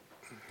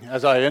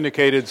As I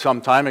indicated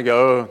some time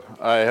ago,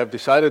 I have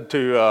decided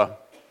to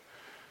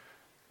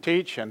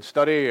teach and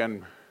study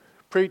and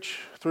preach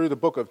through the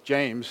book of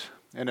James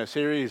in a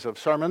series of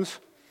sermons.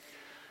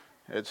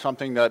 It's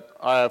something that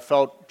I have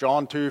felt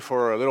drawn to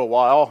for a little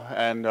while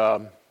and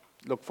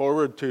look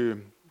forward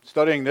to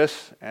studying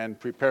this and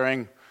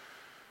preparing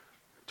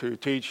to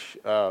teach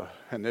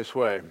in this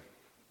way.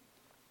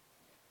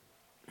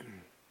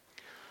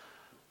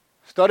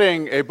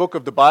 Studying a book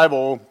of the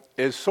Bible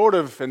is sort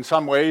of, in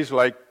some ways,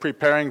 like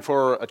preparing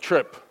for a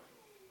trip.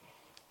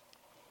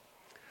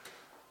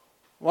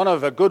 One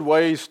of the good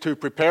ways to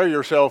prepare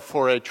yourself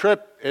for a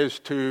trip is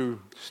to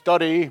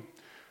study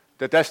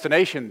the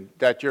destination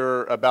that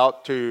you're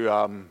about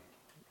to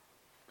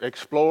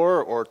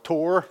explore or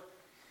tour.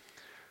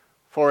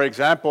 For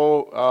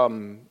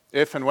example,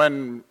 if and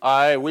when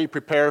we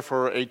prepare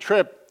for a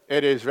trip,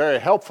 it is very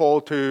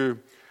helpful to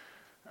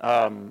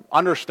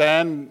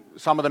understand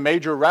some of the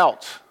major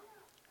routes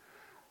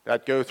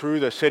that go through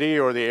the city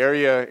or the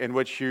area in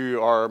which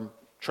you are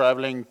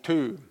traveling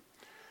to.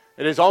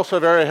 It is also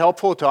very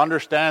helpful to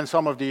understand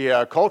some of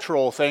the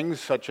cultural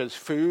things, such as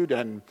food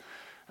and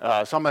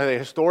some of the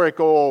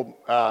historical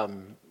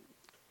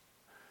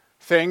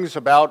things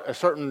about a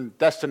certain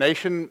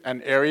destination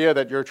and area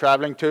that you're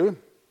traveling to.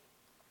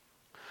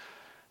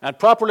 And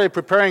properly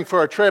preparing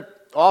for a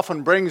trip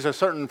often brings a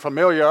certain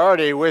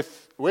familiarity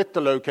with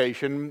the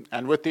location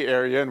and with the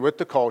area and with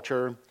the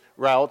culture,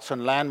 routes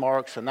and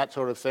landmarks and that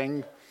sort of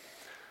thing.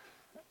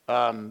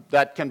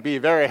 That can be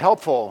very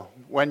helpful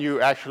when you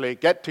actually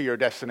get to your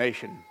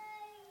destination.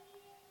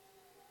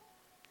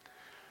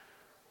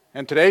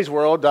 In today's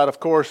world, that of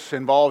course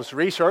involves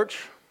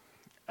research,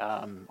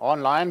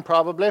 online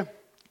probably,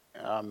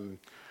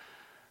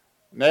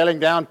 nailing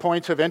down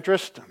points of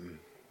interest,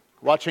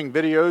 watching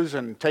videos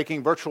and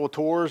taking virtual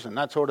tours and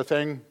that sort of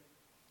thing.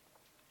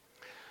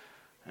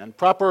 And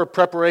proper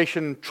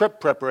preparation, trip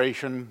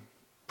preparation,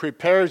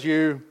 prepares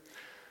you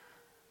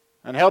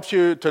and helps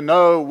you to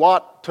know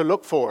what to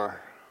look for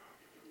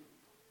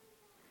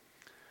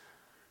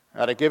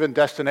at a given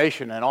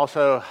destination and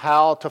also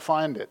how to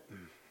find it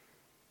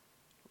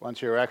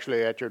once you're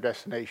actually at your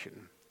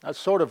destination. That's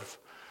sort of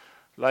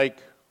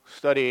like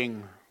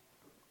studying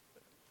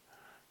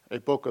a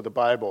book of the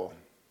Bible.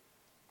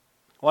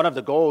 One of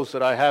the goals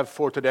that I have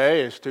for today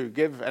is to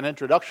give an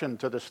introduction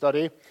to the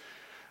study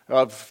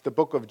of the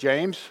book of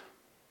James.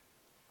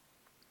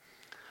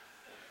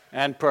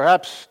 And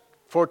perhaps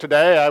for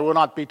today, I will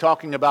not be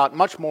talking about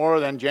much more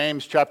than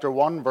James chapter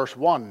 1, verse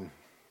 1,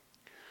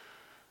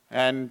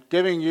 and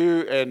giving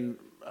you an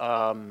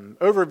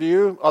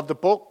overview of the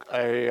book,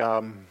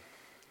 an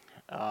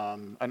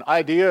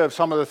idea of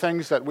some of the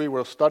things that we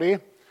will study.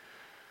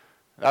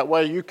 That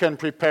way you can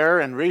prepare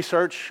and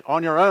research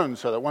on your own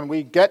so that when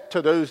we get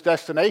to those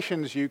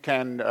destinations, you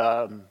can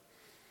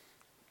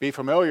be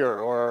familiar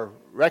or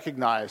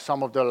recognize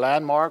some of the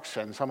landmarks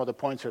and some of the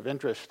points of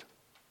interest.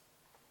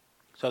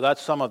 So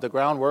that's some of the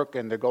groundwork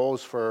and the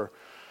goals for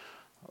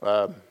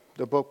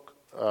the book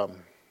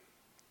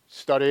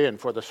study and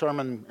for the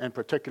sermon in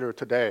particular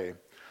today.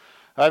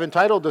 I've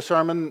entitled the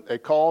sermon, A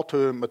Call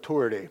to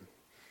Maturity.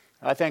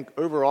 I think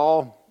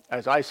overall,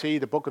 as I see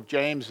the book of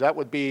James, that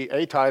would be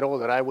a title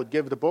that I would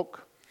give the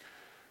book.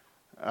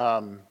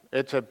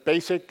 It's a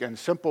basic and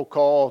simple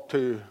call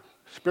to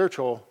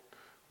spiritual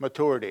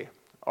maturity.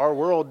 Our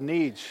world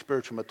needs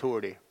spiritual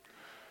maturity.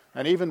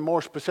 And even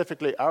more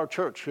specifically, our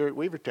church here at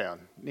Weavertown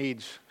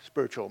needs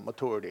spiritual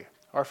maturity.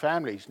 Our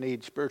families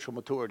need spiritual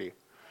maturity.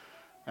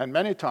 And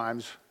many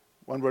times,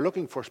 when we're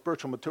looking for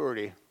spiritual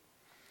maturity,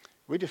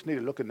 we just need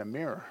to look in the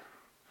mirror.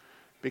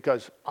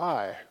 Because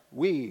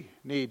we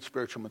need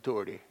spiritual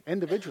maturity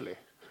individually.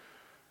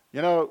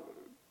 You know,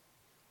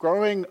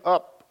 growing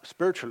up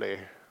spiritually,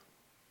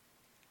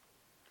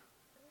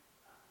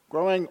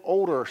 growing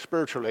older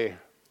spiritually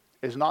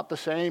is not the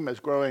same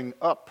as growing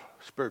up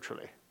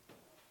spiritually.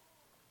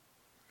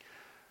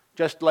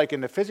 Just like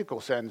in the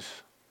physical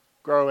sense,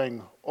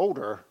 growing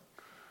older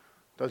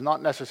does not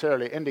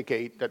necessarily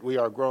indicate that we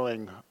are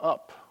growing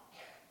up.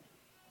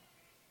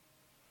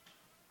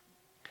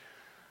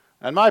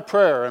 And my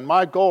prayer and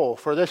my goal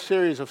for this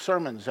series of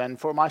sermons and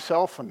for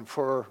myself and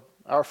for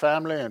our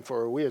family and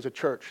for we as a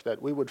church,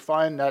 that we would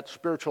find that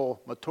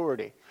spiritual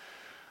maturity,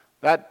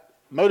 that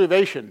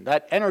motivation,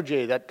 that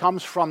energy that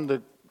comes from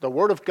the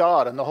Word of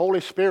God and the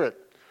Holy Spirit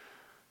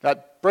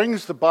that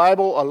brings the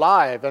Bible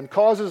alive and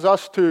causes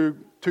us to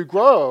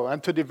grow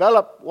and to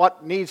develop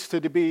what needs to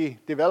be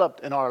developed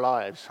in our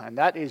lives. And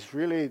that is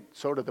really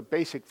sort of the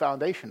basic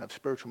foundation of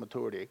spiritual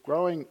maturity,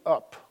 growing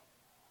up,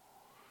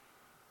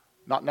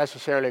 not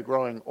necessarily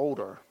growing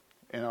older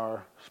in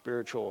our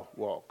spiritual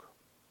walk.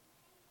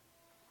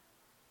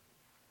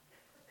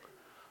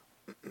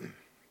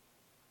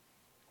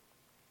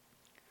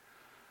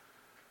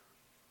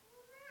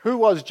 Who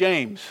was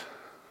James?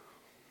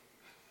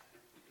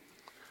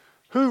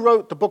 Who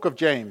wrote the book of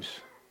James?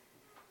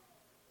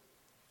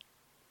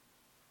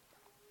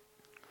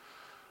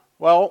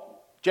 Well,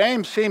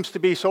 James seems to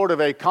be sort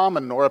of a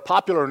common or a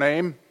popular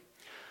name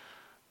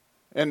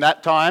in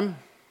that time.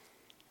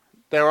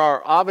 There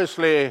are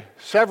obviously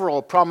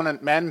several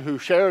prominent men who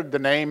shared the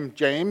name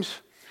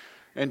James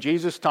in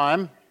Jesus'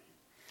 time.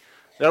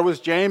 There was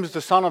James,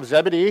 the son of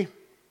Zebedee,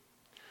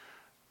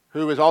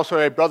 who was also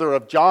a brother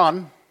of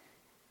John,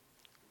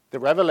 the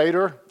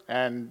Revelator,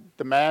 and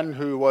the man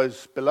who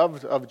was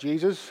beloved of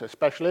Jesus,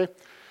 especially.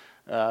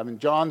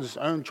 John's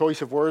own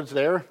choice of words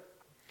there.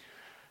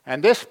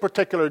 And this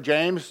particular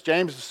James,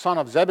 the son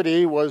of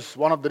Zebedee, was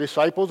one of the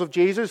disciples of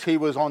Jesus. He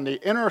was on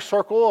the inner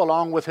circle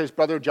along with his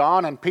brother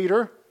John and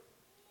Peter.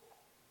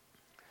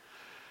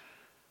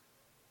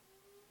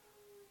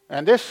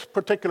 And this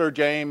particular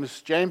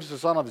James, the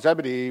son of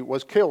Zebedee,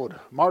 was killed,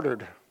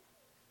 martyred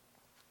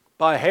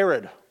by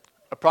Herod,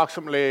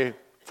 approximately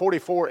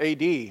 44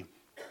 AD,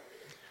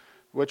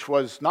 which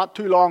was not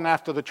too long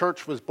after the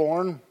church was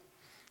born,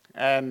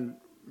 and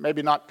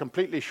maybe not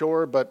completely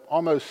sure, but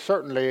almost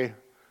certainly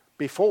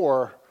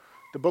before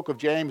the book of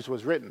James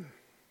was written.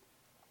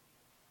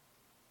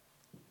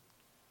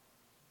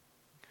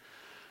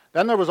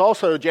 Then there was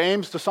also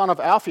James, the son of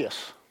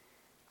Alphaeus,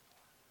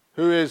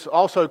 who is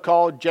also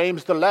called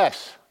James the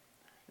Less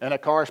in a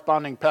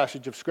corresponding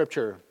passage of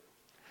Scripture.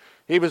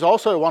 He was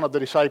also one of the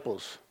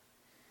disciples.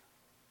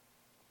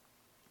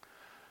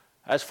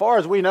 As far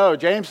as we know,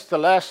 James the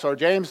Less, or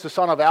James the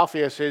son of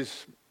Alphaeus,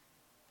 is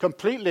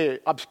completely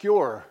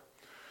obscure.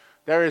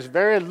 There is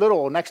very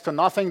little, next to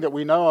nothing, that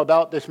we know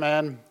about this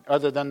man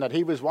other than that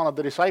he was one of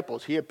the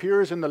disciples. He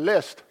appears in the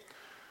list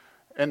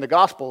in the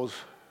Gospels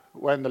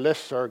when the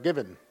lists are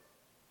given.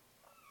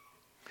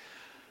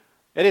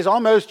 It is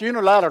almost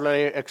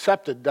unilaterally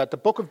accepted that the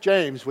book of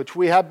James, which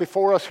we have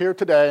before us here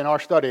today in our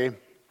study,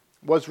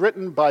 was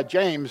written by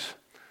James,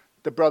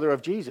 the brother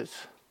of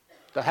Jesus,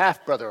 the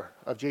half-brother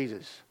of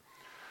Jesus,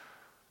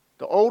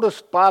 the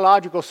oldest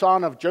biological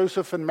son of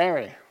Joseph and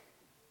Mary.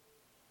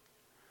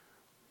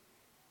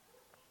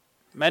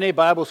 Many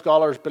Bible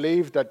scholars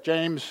believe that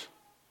James,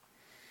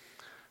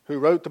 who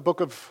wrote the book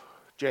of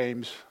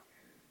James,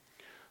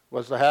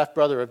 was the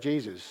half-brother of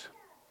Jesus.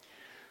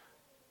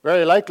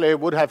 Very likely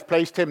would have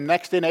placed him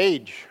next in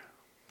age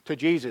to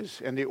Jesus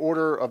in the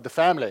order of the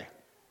family.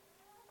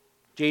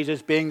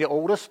 Jesus being the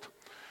oldest,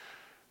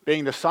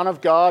 being the Son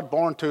of God,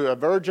 born to a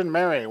Virgin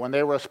Mary when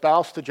they were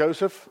espoused to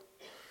Joseph.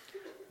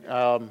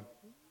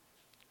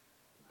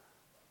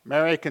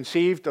 Mary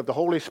conceived of the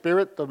Holy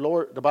Spirit,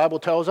 the Bible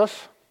tells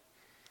us.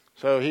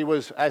 So he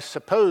was, as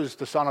supposed,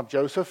 the son of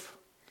Joseph,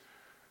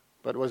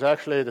 but was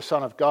actually the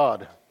Son of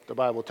God, the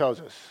Bible tells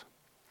us.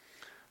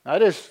 Now,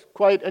 it is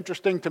quite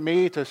interesting to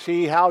me to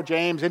see how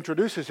James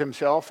introduces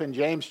himself in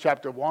James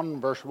chapter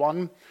 1, verse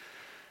 1.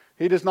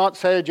 He does not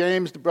say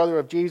James, the brother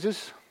of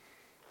Jesus,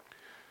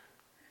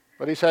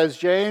 but he says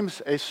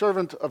James, a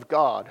servant of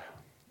God.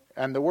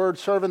 And the word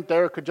servant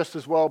there could just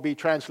as well be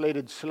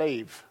translated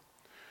slave.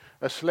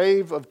 A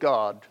slave of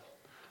God,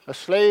 a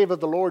slave of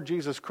the Lord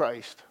Jesus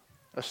Christ,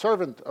 a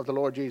servant of the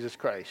Lord Jesus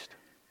Christ.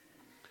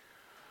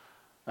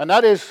 And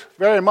that is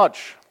very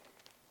much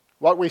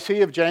what we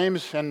see of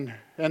James in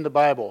the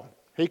Bible.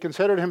 He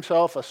considered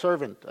himself a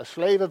servant, a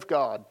slave of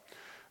God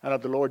and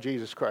of the Lord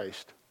Jesus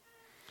Christ.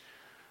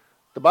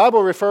 The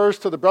Bible refers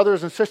to the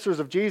brothers and sisters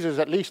of Jesus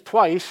at least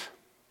twice.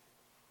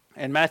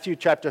 In Matthew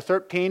chapter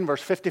 13,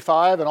 verse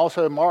 55, and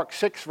also Mark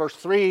 6, verse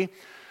 3,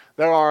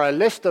 there are a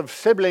list of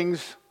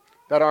siblings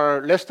that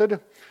are listed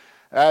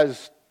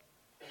as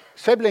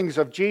siblings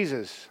of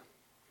Jesus.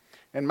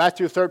 In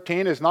Matthew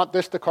 13, is not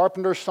this the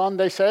carpenter's son,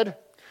 they said?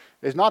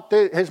 Is not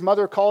his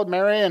mother called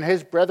Mary, and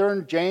his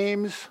brethren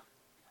James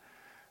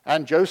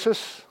and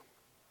Joseph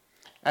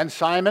and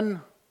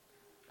Simon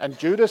and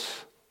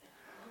Judas?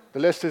 The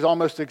list is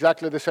almost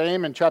exactly the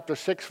same. In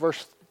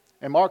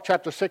Mark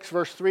chapter 6,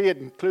 verse 3, it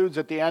includes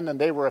at the end, and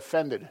they were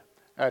offended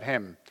at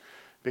him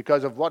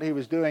because of what he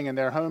was doing in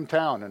their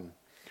hometown and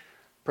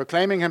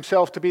proclaiming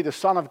himself to be the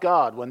Son of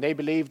God when they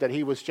believed that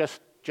he was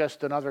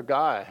just another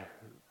guy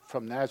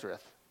from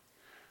Nazareth.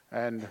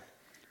 And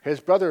his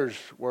brothers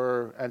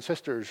and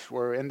sisters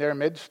were in their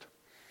midst.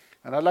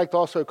 And I'd like to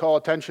also call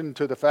attention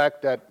to the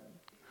fact that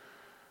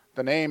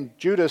the name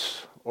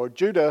Judas or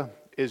Judah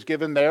is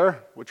given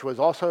there, which was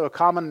also a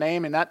common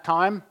name in that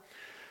time.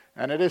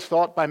 And it is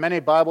thought by many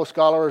Bible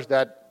scholars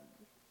that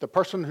the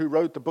person who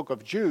wrote the book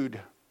of Jude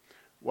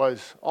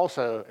was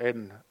also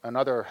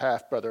another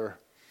half-brother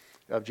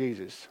of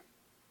Jesus.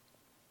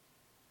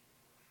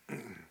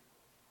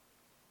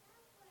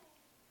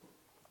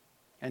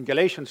 In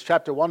Galatians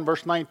chapter 1,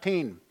 verse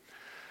 19,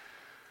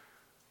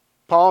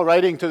 Paul,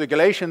 writing to the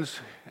Galatians,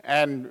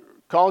 and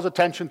calls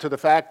attention to the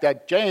fact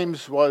that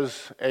James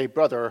was a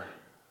brother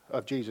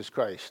of Jesus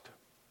Christ.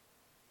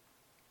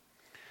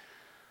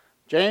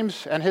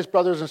 James and his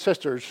brothers and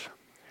sisters,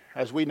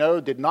 as we know,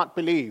 did not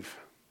believe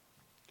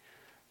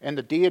in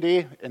the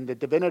deity and the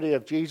divinity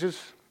of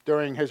Jesus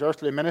during his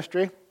earthly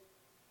ministry.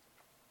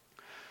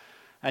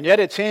 And yet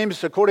it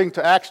seems, according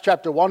to Acts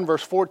chapter 1,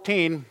 verse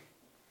 14,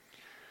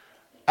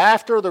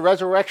 after the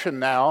resurrection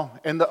now,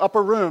 in the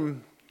upper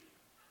room,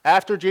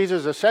 after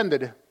Jesus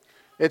ascended,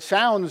 it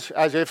sounds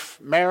as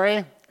if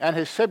Mary and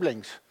his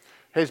siblings,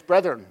 his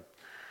brethren,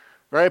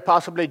 very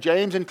possibly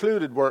James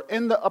included, were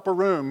in the upper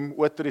room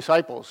with the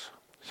disciples.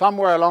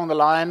 Somewhere along the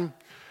line,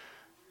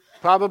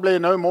 probably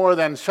no more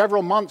than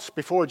several months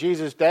before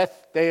Jesus'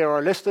 death, they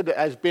are listed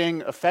as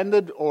being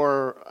offended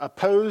or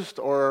opposed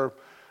or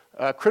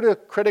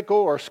critical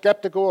or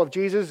skeptical of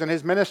Jesus and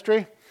his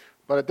ministry.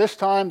 But at this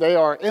time, they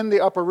are in the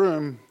upper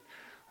room,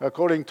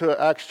 according to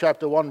Acts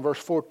chapter 1, verse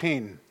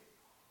 14.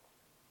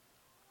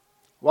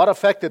 What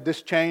affected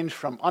this change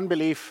from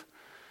unbelief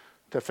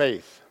to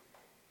faith?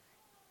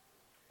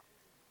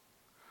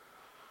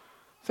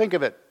 Think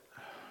of it.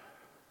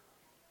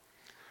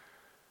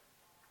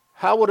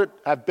 How would it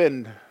have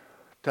been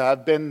to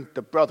have been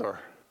the brother,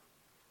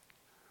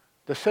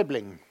 the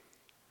sibling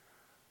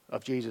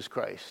of Jesus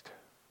Christ?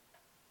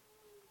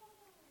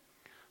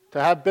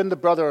 To have been the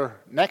brother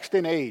next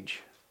in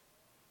age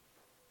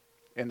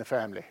in the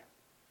family.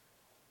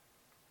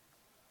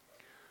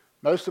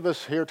 Most of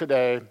us here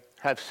today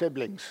have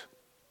siblings.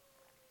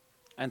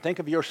 And think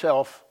of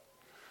yourself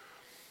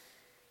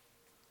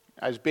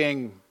as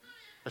being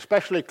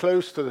especially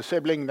close to the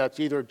sibling that's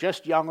either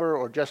just younger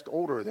or just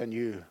older than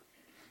you,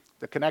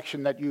 the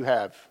connection that you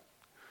have.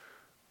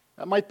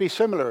 That might be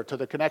similar to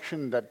the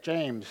connection that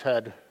James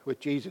had with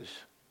Jesus.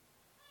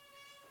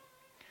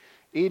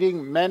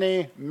 Eating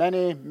many,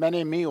 many,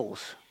 many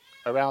meals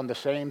around the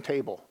same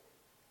table.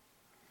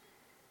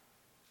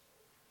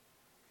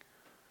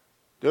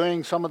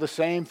 Doing some of the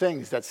same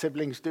things that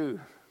siblings do.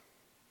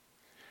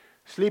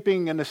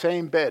 Sleeping in the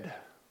same bed.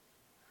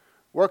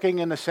 Working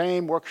in the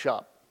same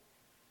workshop.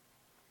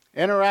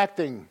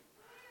 Interacting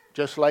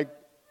just like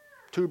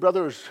two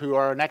brothers who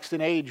are next in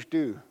age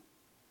do.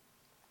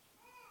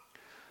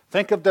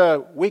 Think of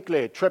the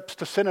weekly trips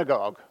to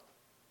synagogue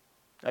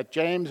that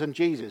James and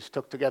Jesus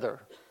took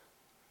together.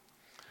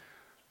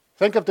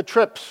 Think of the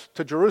trips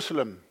to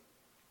Jerusalem,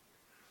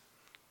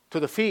 to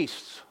the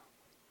feasts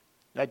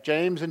that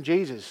James and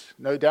Jesus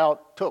no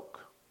doubt took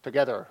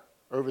together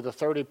over the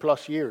 30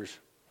 plus years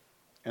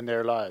in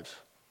their lives.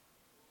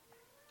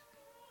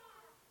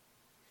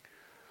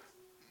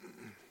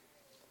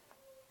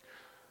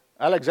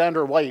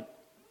 Alexander White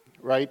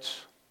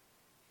writes,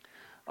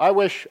 "I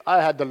wish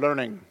I had the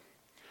learning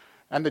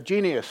and the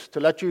genius to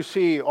let you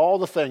see all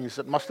the things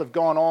that must have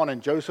gone on in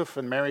Joseph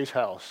and Mary's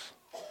house.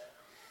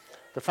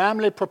 The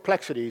family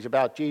perplexities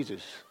about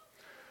Jesus,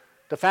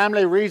 the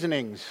family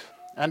reasonings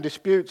and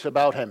disputes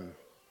about him,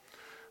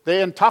 the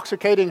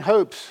intoxicating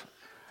hopes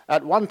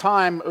at one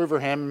time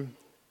over him,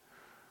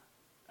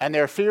 and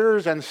their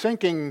fears and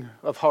sinking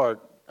of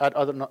heart at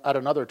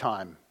another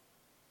time.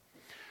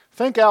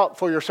 Think out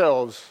for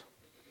yourselves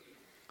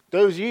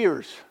those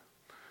years,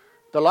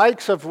 the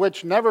likes of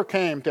which never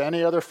came to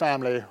any other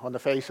family on the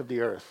face of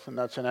the earth." And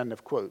that's an end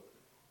of quote.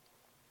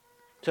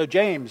 So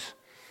James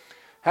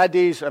had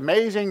these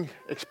amazing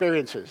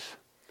experiences.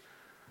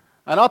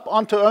 And up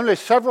until only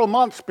several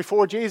months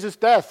before Jesus'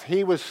 death,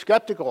 he was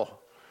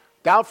skeptical,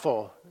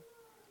 doubtful,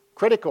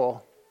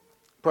 critical,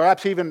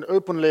 perhaps even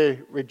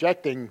openly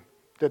rejecting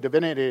the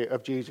divinity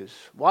of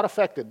Jesus. What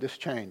affected this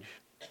change?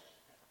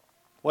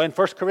 Well, in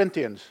 1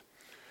 Corinthians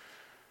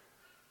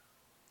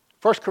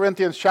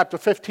chapter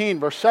 15,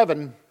 verse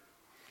 7,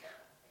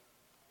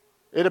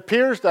 it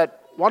appears that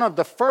one of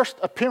the first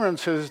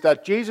appearances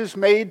that Jesus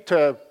made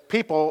to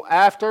people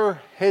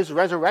after his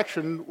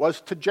resurrection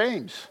was to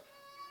James.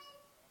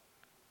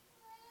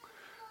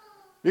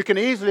 You can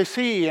easily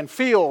see and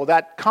feel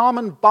that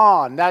common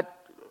bond,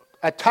 that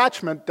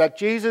attachment that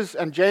Jesus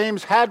and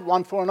James had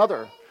one for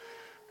another.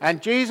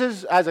 And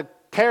Jesus, as a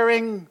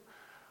caring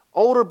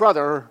older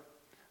brother,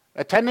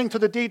 attending to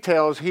the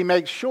details, he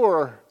makes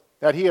sure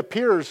that he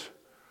appears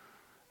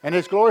in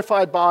his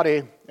glorified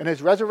body, in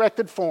his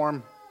resurrected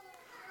form,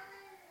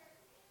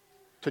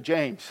 to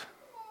James.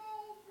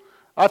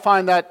 I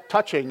find that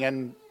touching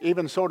and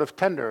even sort of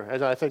tender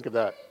as I think of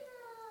that.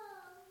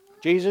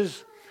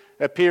 Jesus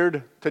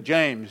appeared to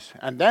James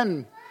and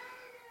then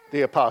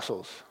the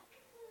apostles.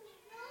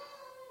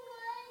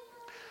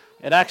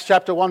 In Acts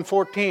chapter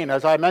 1:14,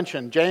 as I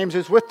mentioned, James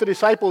is with the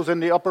disciples in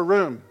the upper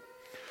room.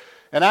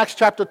 In Acts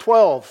chapter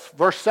 12,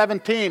 verse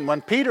 17,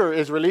 when Peter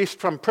is released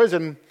from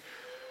prison,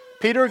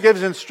 Peter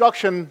gives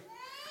instruction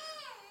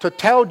to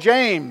tell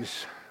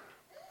James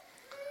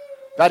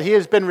that he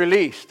has been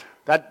released,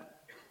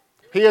 that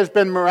he has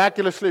been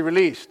miraculously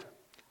released.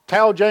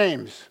 Tell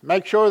James.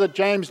 Make sure that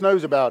James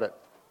knows about it.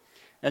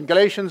 In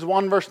Galatians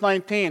 1, verse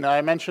 19,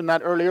 I mentioned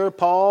that earlier,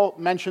 Paul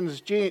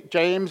mentions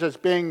James as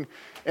being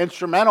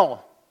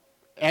instrumental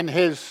in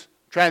his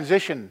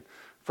transition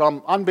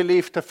from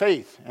unbelief to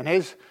faith. And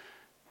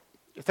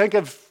think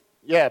of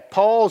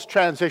Paul's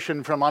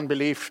transition from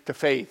unbelief to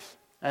faith.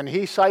 And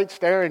he cites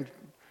there in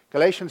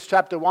Galatians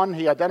chapter 1,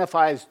 he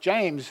identifies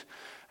James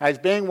as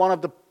being one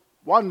of the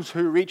ones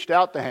who reached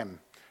out to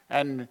him,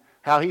 and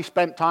how he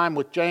spent time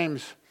with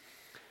James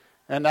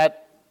in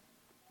that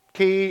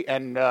key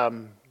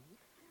and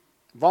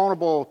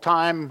vulnerable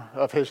time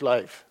of his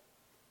life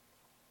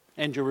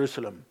in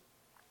Jerusalem.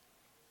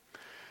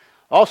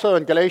 Also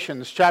in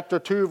Galatians chapter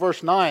 2,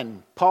 verse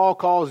 9, Paul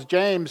calls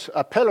James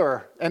a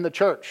pillar in the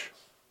church.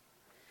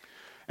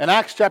 In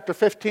Acts chapter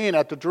 15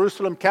 at the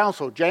Jerusalem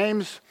Council,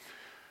 James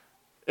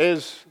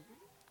is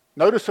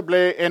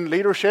noticeably in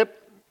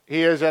leadership.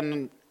 He is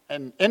an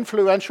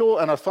influential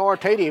and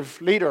authoritative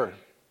leader.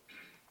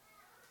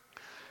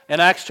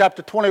 In Acts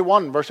chapter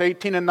 21, verse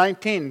 18 and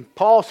 19,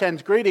 Paul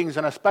sends greetings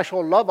and a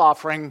special love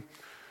offering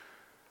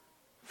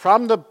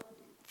from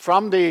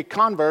the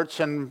converts,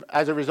 and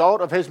as a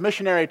result of his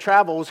missionary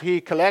travels, he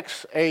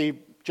collects a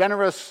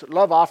generous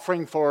love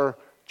offering for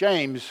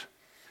James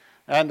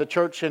and the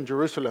church in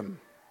Jerusalem.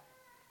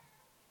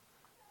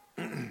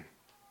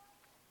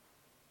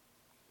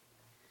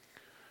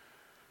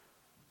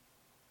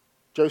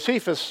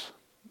 Josephus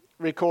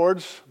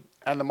records,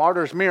 and the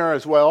Martyr's Mirror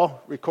as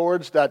well,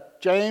 records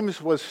that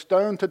James was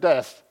stoned to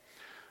death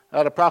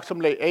at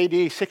approximately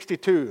AD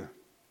 62.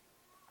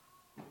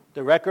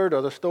 The record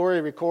or the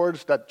story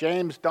records that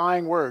James'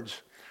 dying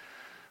words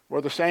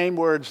were the same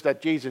words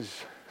that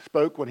Jesus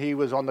spoke when he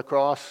was on the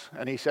cross,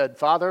 and he said,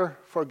 "Father,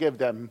 forgive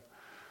them,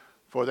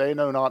 for they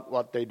know not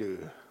what they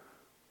do."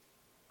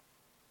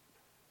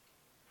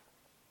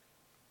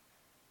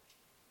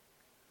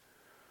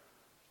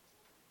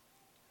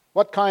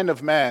 What kind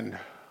of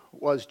man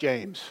was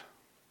James?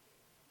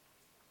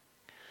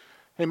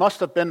 He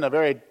must have been a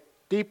very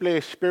deeply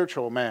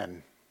spiritual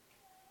man.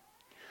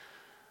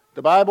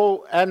 The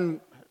Bible and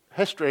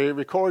history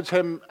records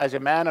him as a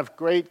man of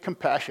great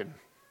compassion,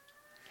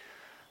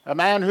 a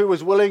man who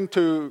was willing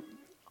to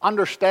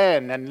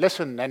understand and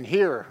listen and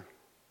hear,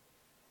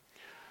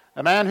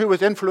 a man who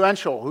was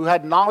influential, who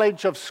had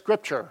knowledge of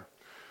Scripture,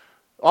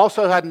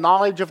 also had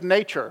knowledge of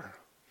nature.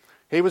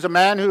 He was a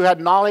man who had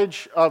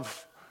knowledge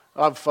of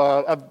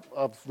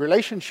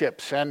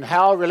relationships and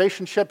how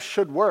relationships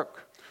should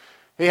work.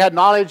 He had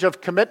knowledge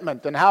of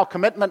commitment and how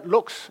commitment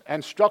looks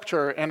and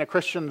structure in a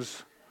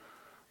Christian's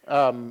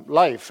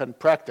life and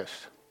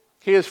practice.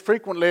 He is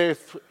frequently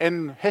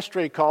in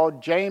history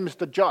called James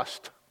the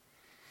Just.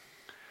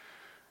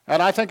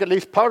 And I think at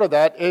least part of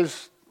that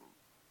is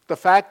the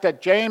fact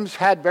that James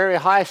had very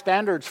high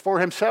standards for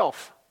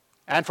himself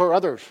and for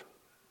others.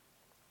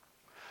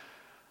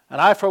 And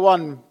I, for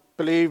one,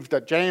 believe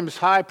that James'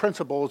 high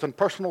principles and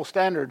personal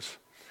standards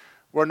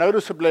were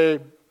noticeably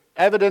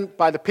evident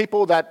by the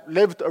people that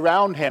lived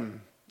around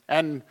him,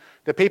 and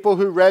the people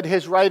who read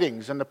his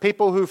writings, and the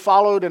people who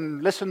followed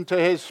and listened to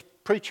his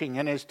preaching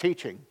and his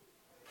teaching.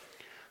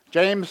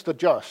 James the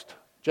Just,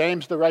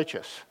 James the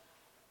Righteous.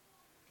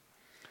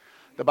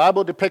 The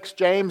Bible depicts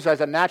James as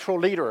a natural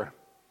leader.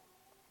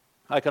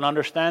 I can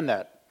understand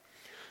that.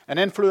 An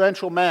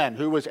influential man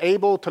who was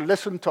able to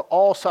listen to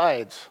all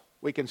sides.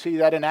 We can see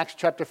that in Acts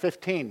chapter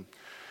 15.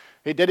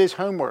 He did his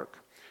homework,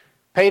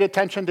 paid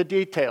attention to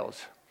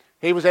details.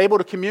 He was able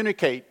to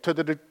communicate to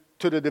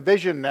the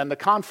division and the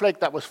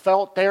conflict that was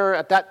felt there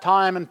at that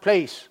time and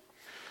place.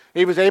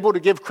 He was able to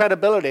give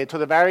credibility to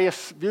the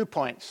various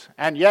viewpoints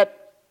and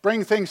yet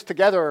bring things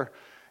together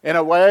in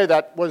a way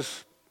that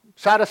was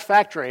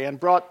satisfactory and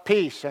brought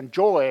peace and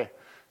joy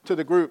to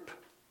the group.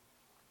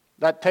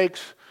 That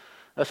takes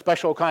a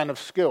special kind of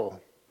skill.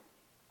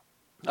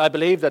 I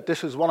believe that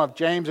this is one of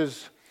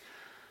James's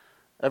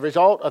a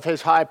result of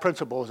his high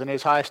principles and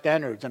his high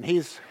standards and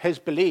his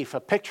belief, a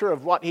picture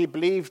of what he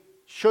believed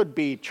should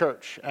be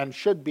church and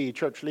should be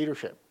church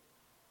leadership.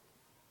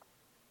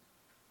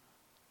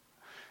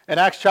 In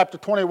Acts chapter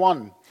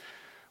 21,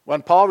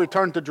 when Paul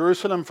returned to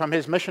Jerusalem from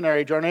his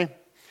missionary journey,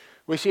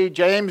 we see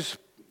James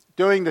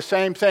doing the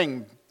same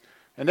thing.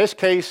 In this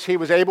case, he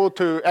was able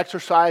to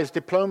exercise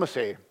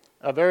diplomacy,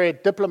 a very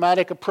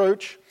diplomatic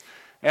approach,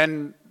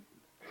 and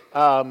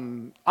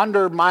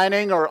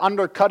undermining or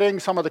undercutting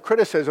some of the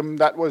criticism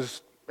that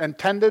was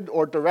intended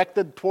or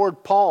directed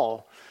toward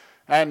Paul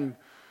and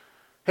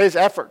his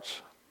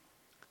efforts.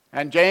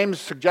 And James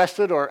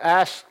suggested or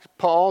asked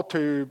Paul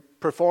to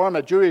perform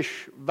a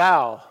Jewish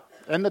vow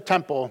in the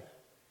temple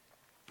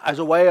as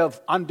a way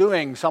of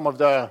undoing some of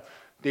the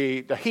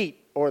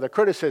heat or the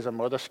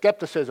criticism or the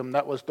skepticism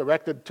that was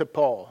directed to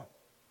Paul.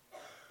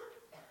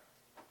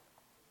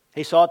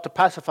 He sought to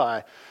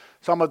pacify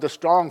some of the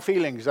strong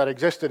feelings that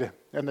existed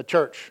in the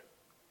church.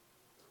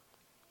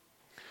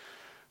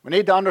 We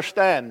need to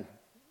understand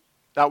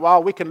that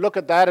while we can look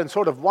at that and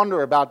sort of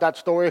wonder about that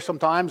story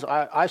sometimes,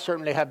 I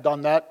certainly have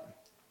done that,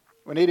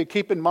 we need to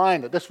keep in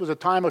mind that this was a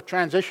time of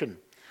transition.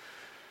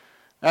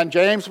 And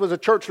James was a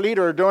church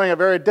leader during a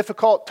very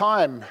difficult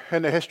time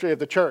in the history of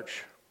the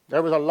church.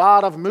 There was a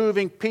lot of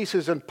moving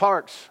pieces and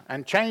parts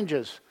and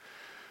changes.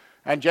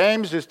 And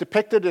James is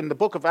depicted in the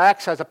book of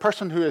Acts as a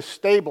person who is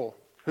stable,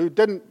 who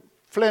didn't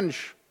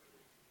flinch,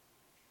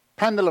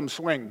 pendulum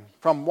swing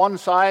from one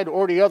side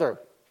or the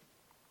other.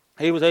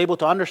 He was able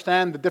to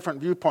understand the different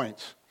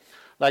viewpoints,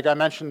 like I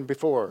mentioned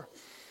before,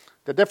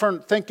 the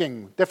different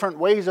thinking, different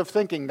ways of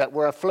thinking that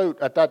were afloat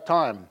at that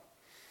time.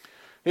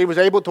 He was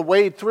able to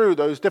wade through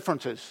those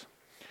differences.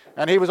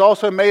 And he was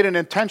also made an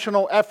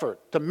intentional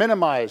effort to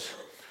minimize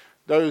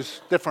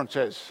those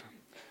differences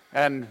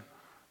and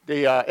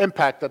the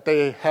impact that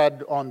they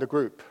had on the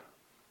group.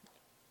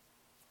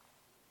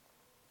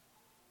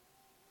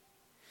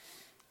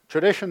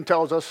 Tradition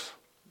tells us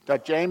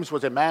that James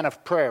was a man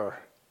of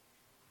prayer.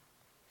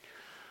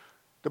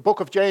 The book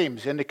of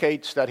James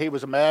indicates that he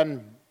was a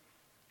man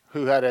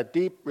who had a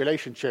deep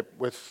relationship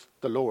with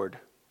the Lord.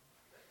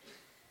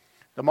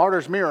 The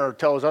Martyr's Mirror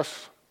tells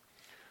us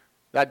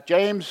that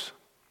James,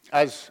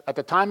 as at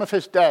the time of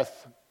his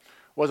death,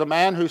 was a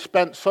man who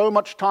spent so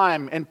much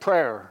time in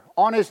prayer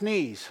on his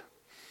knees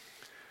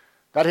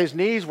that his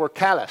knees were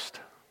calloused.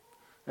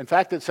 In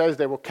fact, it says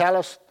they were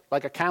calloused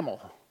like a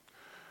camel.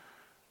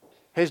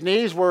 He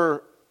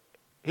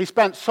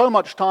spent so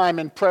much time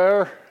in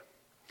prayer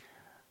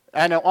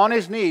and on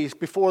his knees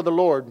before the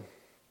Lord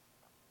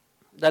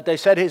that they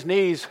said his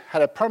knees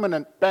had a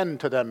permanent bend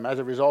to them as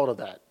a result of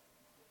that.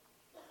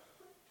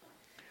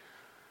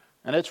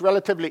 And it's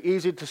relatively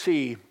easy to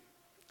see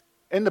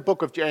in the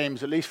book of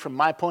James, at least from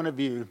my point of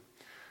view,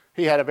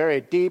 he had a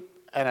very deep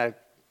and a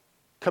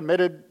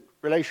committed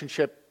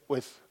relationship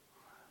with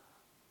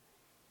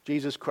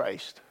Jesus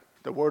Christ,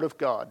 the Word of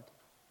God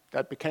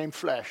that became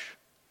flesh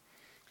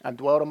and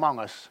dwelt among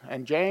us.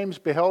 And James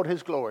beheld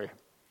his glory,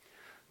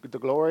 the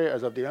glory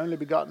as of the only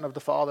begotten of the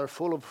Father,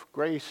 full of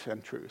grace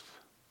and truth.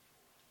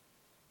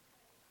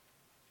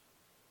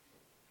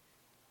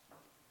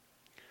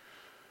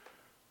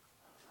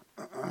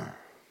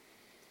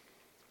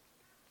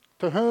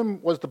 To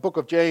whom was the book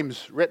of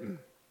James written?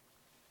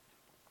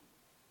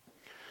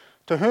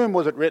 To whom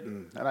was it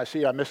written? And I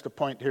see I missed a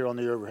point here on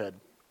the overhead.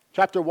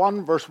 Chapter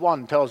 1, verse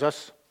 1 tells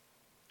us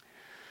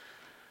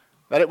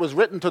that it was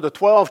written to the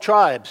 12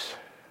 tribes.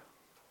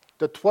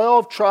 The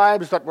 12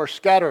 tribes that were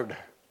scattered.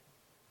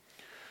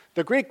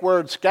 The Greek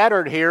word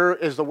scattered here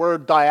is the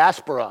word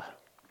diaspora,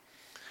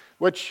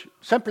 which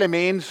simply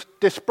means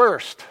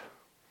dispersed.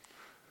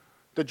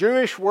 The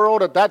Jewish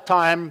world at that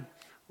time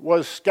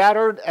was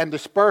scattered and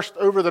dispersed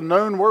over the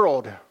known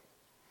world.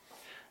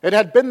 It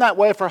had been that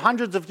way for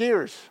hundreds of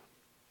years,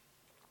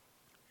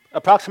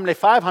 approximately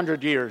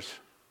 500 years.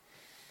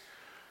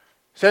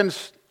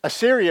 Since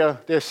Assyria,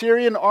 the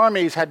Assyrian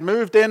armies had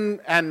moved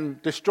in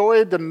and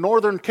destroyed the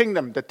northern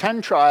kingdom, the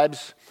 10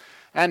 tribes,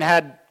 and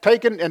had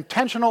taken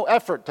intentional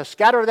effort to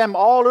scatter them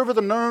all over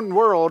the known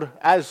world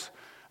as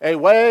a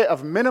way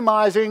of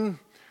minimizing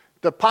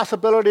the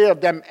possibility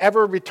of them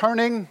ever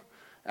returning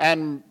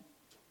and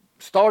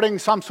starting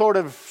some sort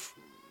of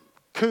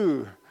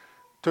coup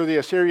to the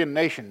Assyrian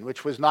nation,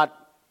 which was not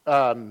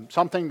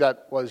something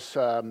that was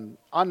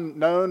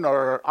unknown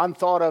or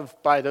unthought of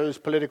by those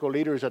political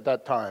leaders at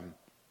that time.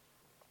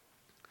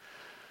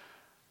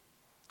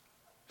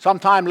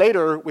 Sometime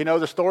later, we know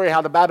the story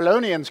how the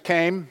Babylonians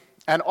came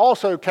and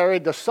also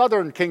carried the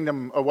southern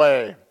kingdom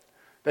away.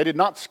 They did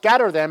not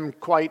scatter them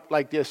quite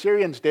like the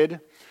Assyrians did,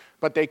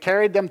 but they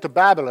carried them to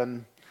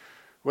Babylon,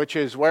 which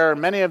is where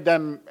many of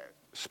them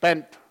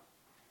spent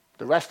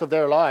the rest of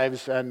their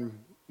lives and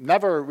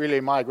never really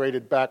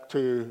migrated back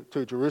to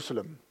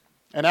Jerusalem.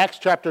 In Acts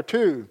chapter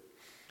 2,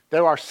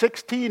 there are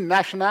 16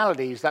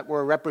 nationalities that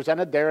were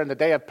represented there in the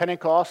day of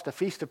Pentecost, the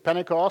Feast of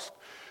Pentecost,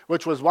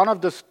 which was one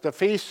of the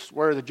feasts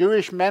where the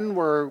Jewish men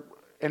were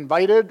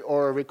invited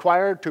or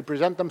required to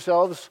present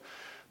themselves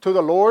to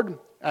the Lord.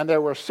 And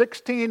there were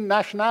 16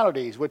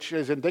 nationalities, which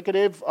is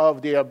indicative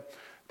of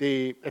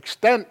the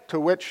extent to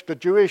which the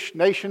Jewish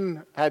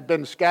nation had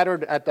been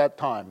scattered at that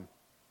time.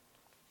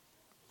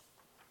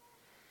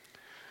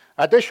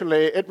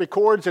 Additionally, it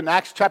records in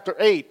Acts chapter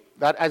 8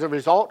 that as a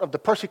result of the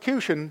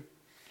persecution,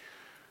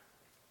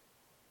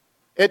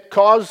 it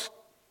caused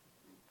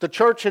the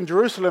church in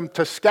Jerusalem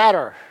to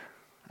scatter.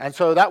 And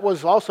so that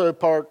was also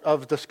part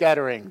of the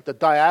scattering, the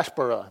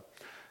diaspora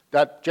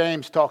that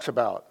James talks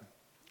about.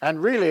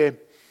 And really,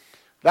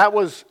 that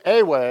was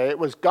a way, it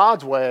was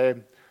God's way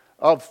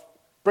of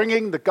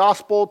bringing the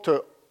gospel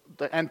to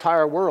the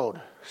entire world,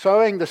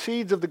 sowing the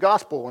seeds of the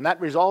gospel, and that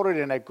resulted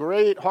in a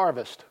great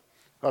harvest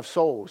of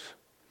souls,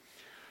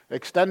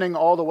 extending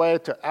all the way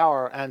to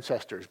our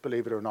ancestors,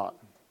 believe it or not.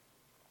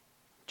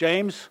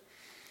 James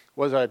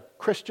was a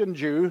Christian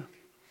Jew,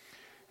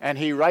 and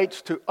he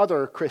writes to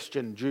other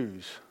Christian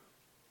Jews.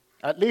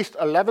 At least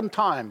 11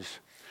 times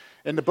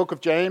in the book of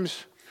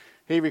James,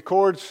 he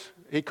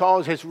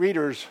calls his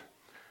readers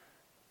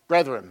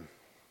brethren.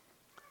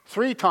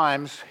 3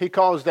 times he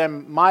calls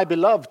them my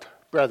beloved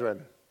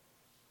brethren.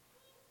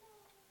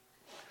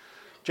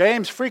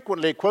 James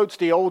frequently quotes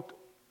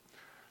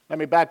let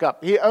me back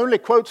up. He only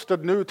quotes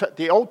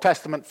the Old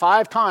Testament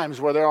 5 times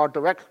where there are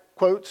direct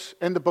quotes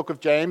in the book of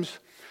James,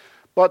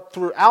 but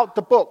throughout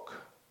the book,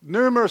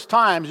 numerous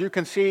times you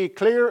can see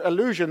clear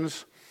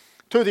allusions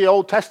to the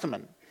Old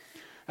Testament.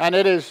 And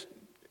it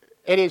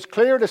is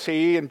clear to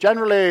see and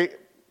generally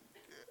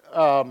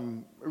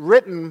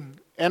written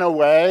in a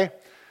way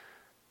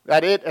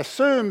that it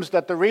assumes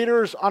that the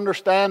readers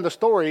understand the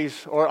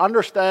stories or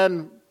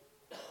understand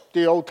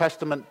the Old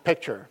Testament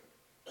picture.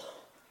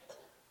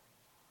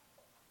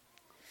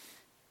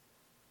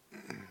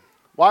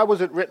 Why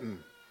was it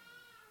written?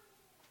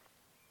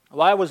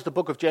 Why was the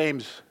book of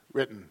James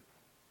written?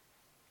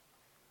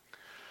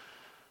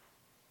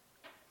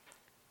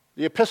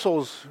 The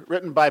epistles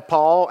written by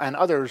Paul and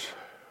others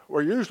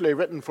were usually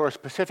written for a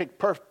specific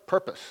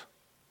purpose.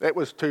 It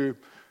was to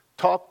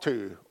talk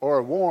to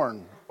or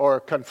warn or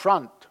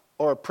confront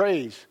or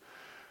praise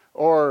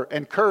or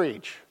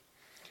encourage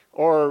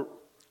or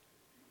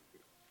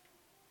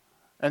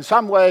in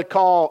some way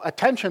call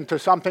attention to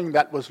something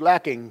that was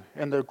lacking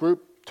in the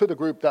group, to the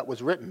group that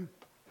was written.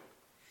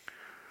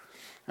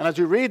 And as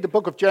you read the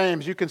book of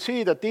James, you can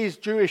see that these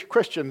Jewish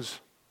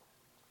Christians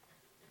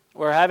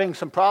were having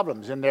some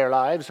problems in their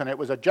lives, and it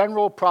was a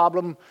general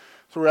problem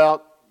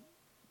throughout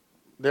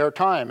their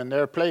time and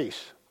their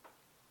place.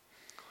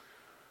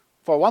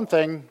 For one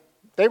thing,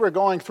 they were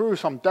going through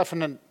some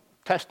definite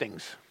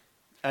testings,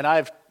 and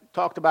I've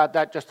talked about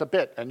that just a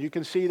bit, and you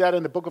can see that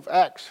in the book of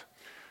Acts.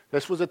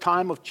 This was a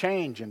time of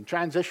change and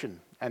transition,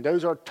 and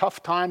those are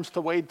tough times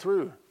to wade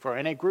through for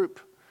any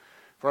group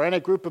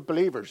of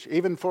believers,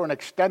 even for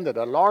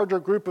a larger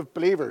group of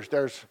believers.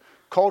 There's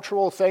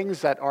cultural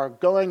things that are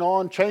going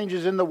on,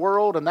 changes in the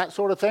world and that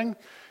sort of thing,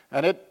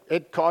 and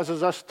it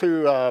causes us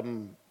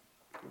to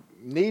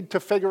need to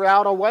figure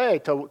out a way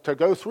to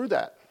go through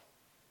that.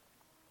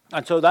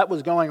 And so that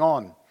was going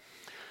on.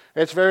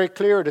 It's very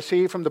clear to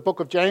see from the book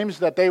of James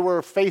that they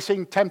were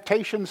facing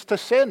temptations to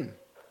sin.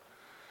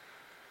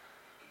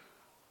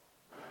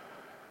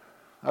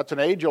 That's an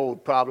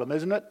age-old problem,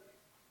 isn't it?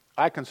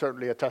 I can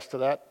certainly attest to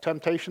that.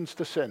 Temptations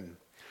to sin.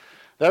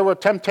 There were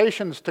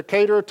temptations to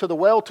cater to the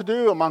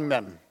well-to-do among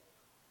them.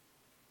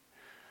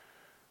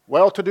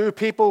 Well-to-do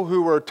people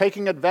who were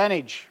taking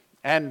advantage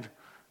and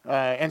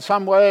in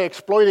some way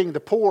exploiting the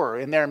poor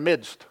in their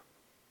midst.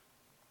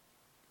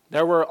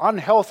 There were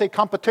unhealthy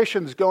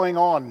competitions going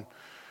on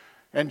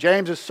in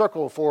James's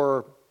circle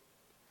for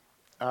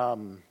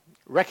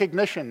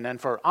recognition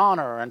and for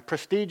honor and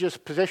prestigious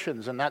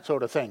positions and that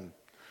sort of thing.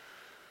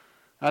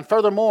 And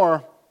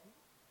furthermore,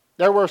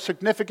 there were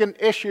significant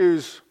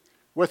issues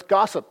with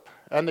gossip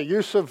and the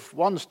use of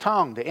one's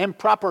tongue, the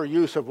improper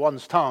use of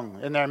one's tongue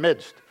in their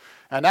midst.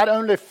 And that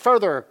only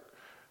further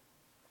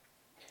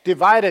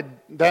divided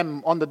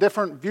them on the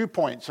different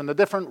viewpoints and the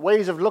different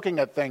ways of looking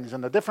at things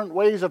and the different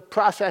ways of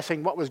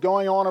processing what was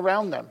going on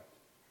around them.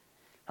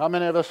 How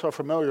many of us are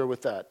familiar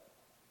with that?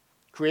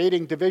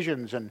 Creating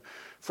divisions and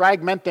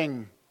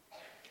fragmenting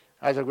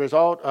as a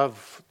result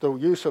of the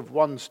use of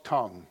one's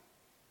tongue.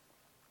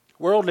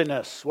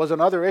 Worldliness was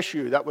another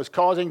issue that was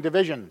causing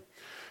division,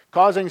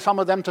 causing some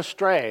of them to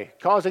stray,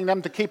 causing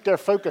them to keep their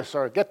focus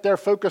or get their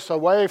focus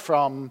away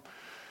from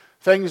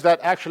things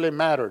that actually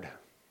mattered.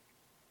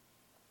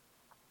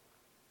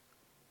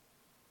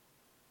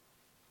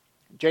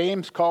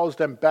 James calls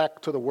them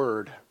back to the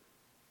Word.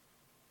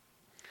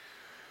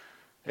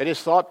 It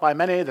is thought by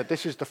many that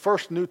this is the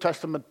first New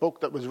Testament book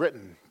that was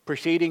written,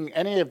 preceding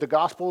any of the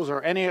Gospels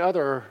or any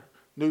other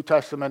New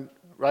Testament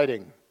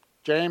writing.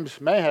 James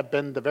may have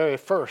been the very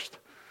first.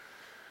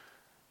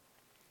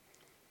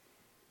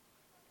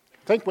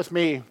 Think with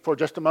me for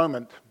just a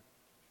moment.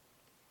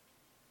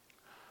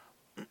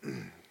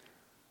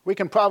 We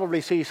can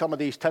probably see some of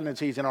these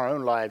tendencies in our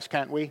own lives,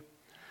 can't we?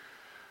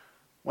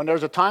 When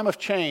there's a time of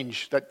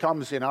change that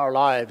comes in our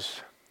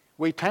lives,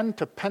 we tend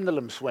to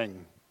pendulum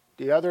swing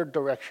the other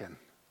direction.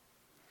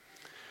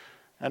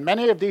 And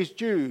many of these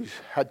Jews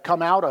had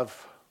come out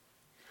of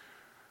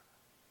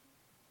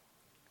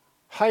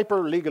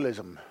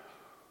hyper-legalism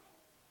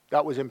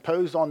that was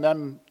imposed on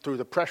them through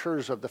the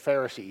pressures of the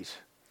Pharisees.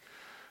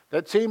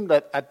 It seemed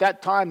that at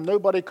that time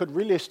nobody could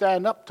really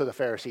stand up to the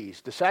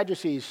Pharisees. The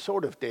Sadducees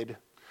sort of did.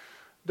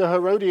 The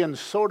Herodians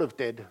sort of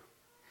did.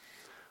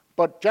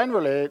 But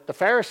generally, the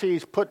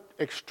Pharisees put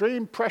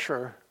extreme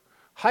pressure,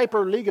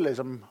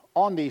 hyper-legalism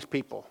on these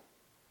people.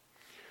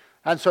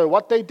 And so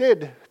what they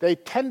did, they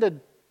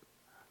tended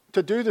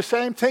to do the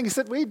same things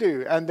that we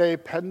do, and they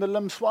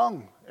pendulum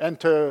swung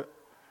into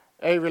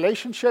a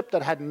relationship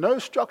that had no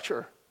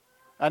structure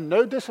and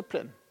no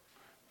discipline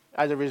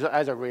as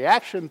a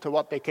reaction to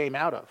what they came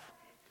out of.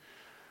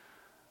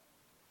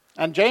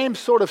 And James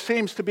sort of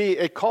seems to be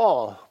a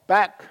call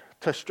back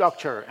to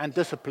structure and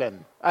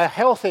discipline, a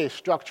healthy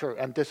structure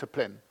and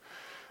discipline,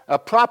 a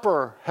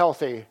proper,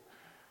 healthy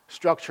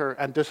structure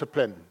and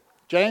discipline.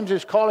 James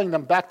is calling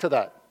them back to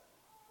that.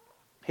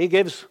 He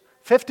gives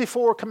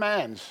 54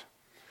 commands.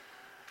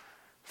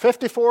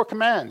 54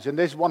 commands in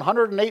these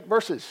 108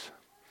 verses.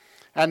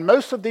 And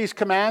most of these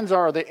commands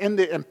are in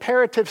the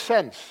imperative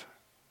sense.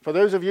 For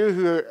those of you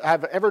who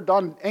have ever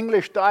done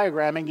English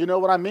diagramming, you know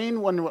what I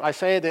mean when I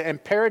say the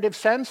imperative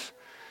sense.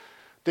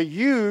 The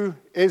you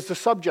is the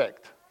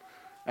subject.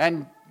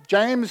 And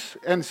James,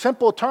 in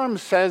simple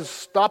terms, says,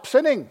 stop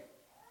sinning.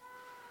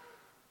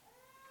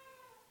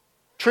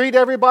 Treat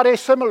everybody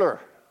similar,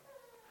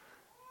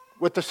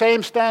 with the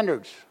same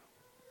standards.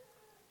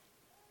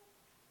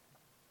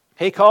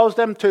 He calls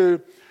them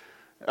to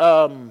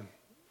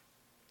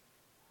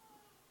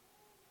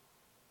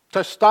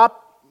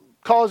stop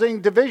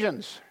causing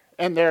divisions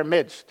in their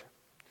midst.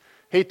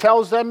 He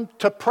tells them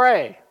to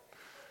pray,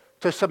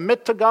 to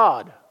submit to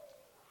God,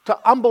 to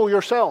humble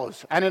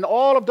yourselves. And in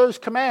all of those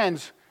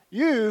commands,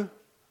 you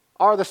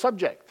are the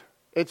subject.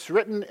 It's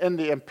written in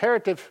the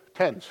imperative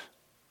tense.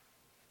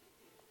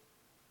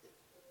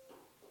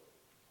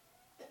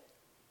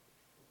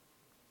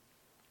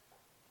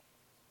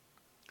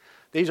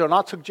 These are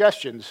not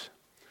suggestions,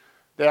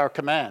 they are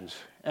commands.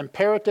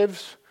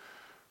 imperatives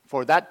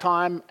for that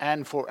time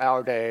and for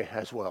our day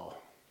as well.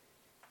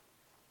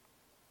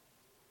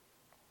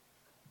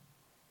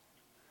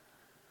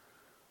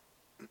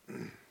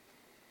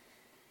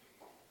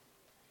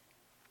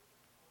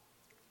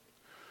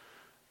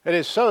 It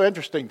is so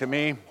interesting to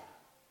me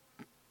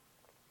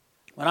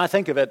when I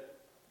think of it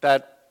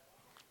that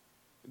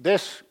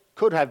this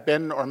could have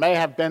been or may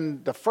have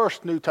been the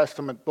first New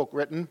Testament book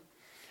written.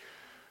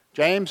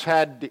 James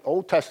had the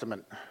Old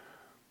Testament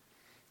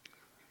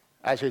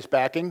as his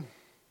backing,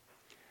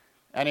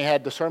 and he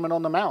had the Sermon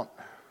on the Mount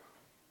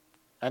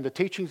and the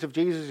teachings of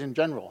Jesus in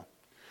general.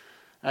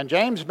 And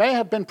James may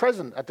have been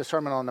present at the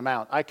Sermon on the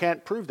Mount. I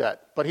can't prove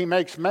that, but he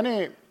makes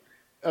many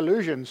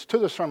allusions to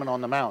the Sermon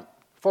on the Mount.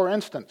 For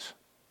instance,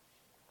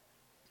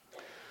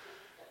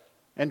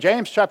 in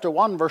James chapter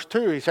 1, verse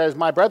 2, he says,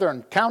 "My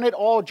brethren, count it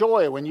all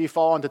joy when ye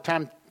fall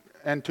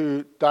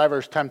into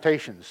divers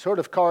temptations." Sort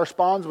of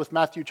corresponds with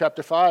Matthew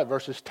chapter 5,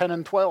 verses 10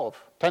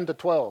 to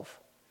 12.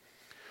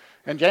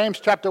 In James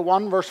chapter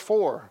 1, verse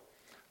 4,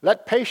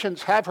 "Let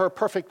patience have her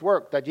perfect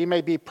work, that ye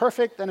may be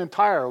perfect and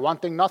entire,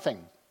 wanting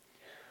nothing."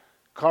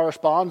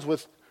 Corresponds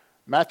with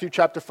Matthew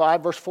chapter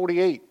 5, verse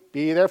 48.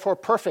 "Be ye therefore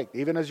perfect,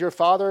 even as your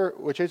Father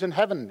which is in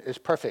heaven is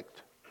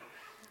perfect."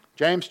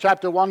 James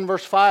chapter 1,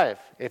 verse 5,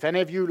 "If any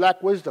of you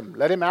lack wisdom,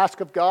 let him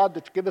ask of God,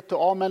 that giveth to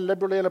all men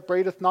liberally and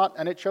upbraideth not,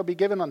 and it shall be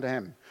given unto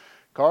him."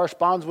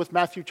 Corresponds with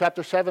Matthew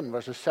chapter 7,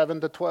 verses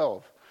 7 to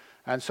 12,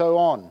 and so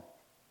on.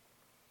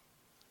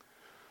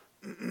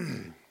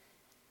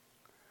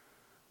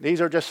 These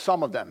are just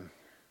some of them.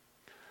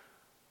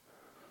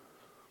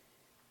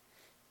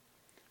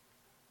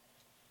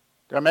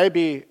 There may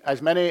be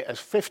as many as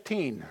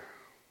 15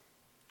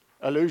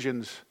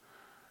 allusions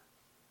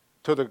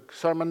to the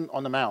Sermon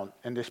on the Mount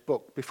in this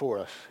book before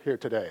us here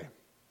today.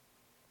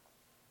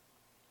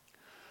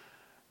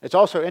 It's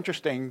also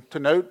interesting to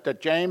note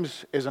that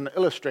James is an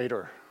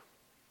illustrator.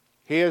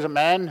 He is a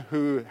man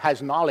who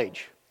has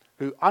knowledge,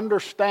 who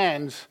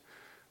understands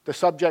the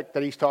subject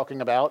that he's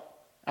talking about.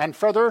 And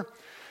further,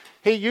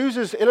 he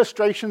uses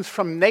illustrations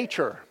from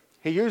nature.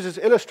 He uses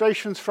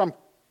illustrations from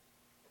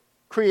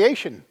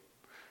creation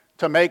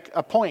to make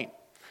a point.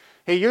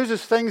 He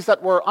uses things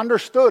that were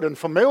understood and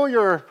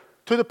familiar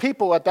to the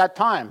people at that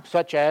time,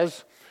 such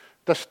as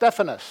the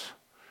Stephanos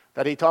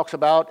that he talks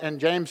about in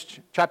James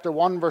chapter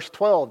 1, verse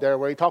 12 there,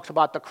 where he talks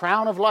about the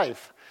crown of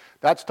life.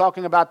 That's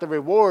talking about the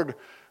reward,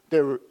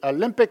 the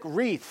Olympic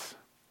wreath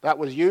that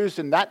was used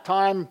in that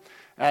time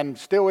and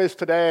still is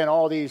today in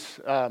all these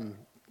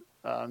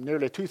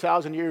nearly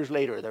 2,000 years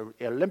later.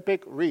 The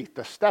Olympic wreath,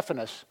 the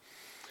Stephanos,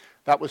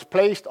 that was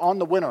placed on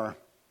the winner.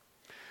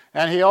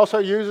 And he also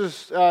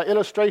uses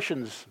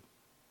illustrations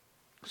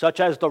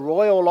such as the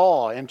royal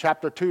law in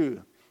chapter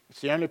 2.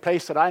 It's the only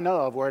place that I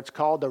know of where it's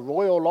called the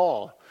royal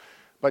law.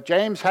 But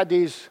James had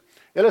these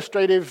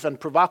illustrative and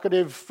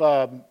provocative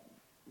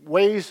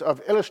ways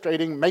of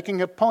illustrating,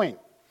 making a point.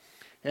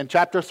 In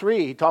chapter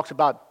 3, he talks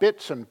about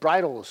bits and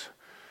bridles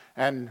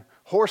and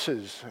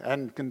horses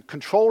and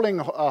controlling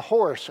a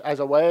horse as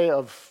a way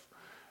of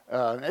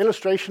an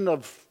illustration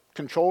of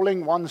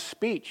controlling one's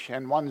speech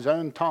and one's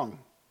own tongue.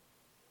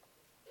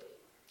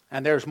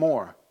 And there's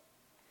more.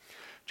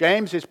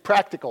 James is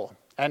practical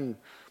and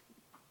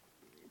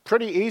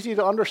pretty easy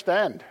to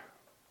understand.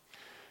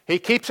 He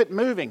keeps it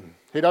moving.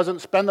 He doesn't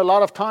spend a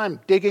lot of time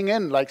digging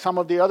in like some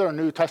of the other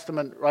New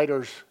Testament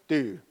writers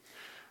do.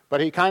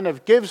 But he kind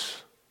of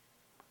gives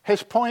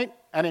his point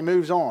and he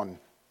moves on.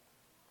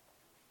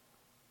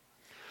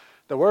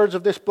 The words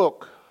of this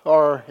book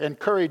are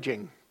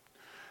encouraging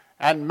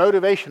and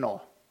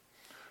motivational.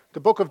 The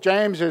book of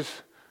James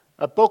is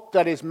a book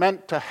that is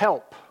meant to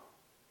help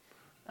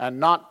and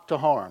not to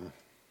harm.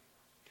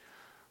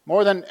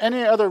 More than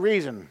any other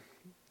reason,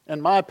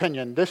 in my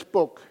opinion, this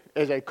book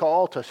is a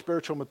call to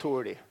spiritual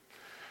maturity.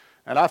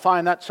 And I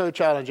find that so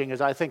challenging as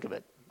I think of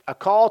it. A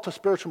call to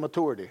spiritual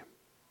maturity.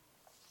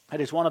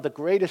 It is one of the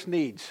greatest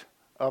needs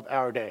of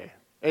our day.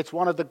 It's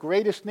one of the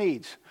greatest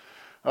needs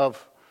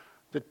of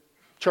the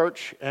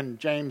church in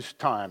James'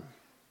 time.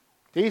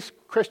 These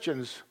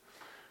Christians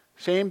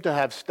seem to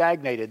have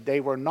stagnated. They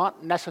were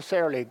not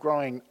necessarily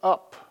growing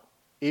up,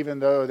 even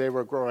though they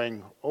were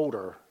growing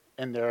older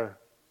in their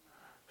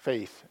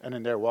faith and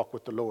in their walk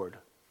with the Lord.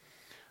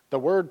 The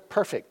word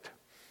perfect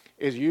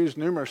is used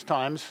numerous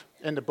times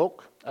in the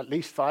book, at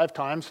least 5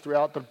 times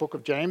throughout the book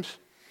of James.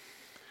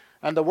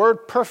 And the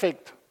word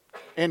perfect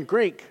in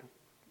Greek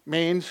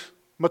means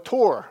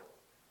mature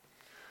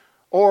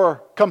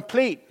or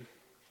complete.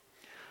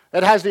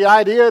 It has the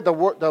idea, the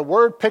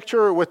word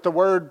picture with the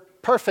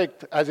word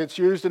perfect as it's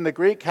used in the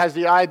Greek has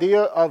the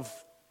idea of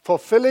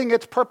fulfilling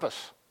its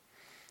purpose.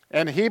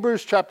 In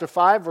Hebrews chapter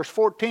 5, verse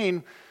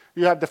 14,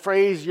 you have the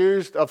phrase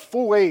used of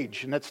full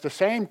age, and it's the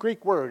same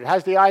Greek word. It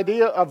has the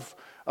idea of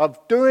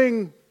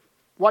doing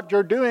what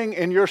you're doing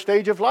in your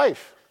stage of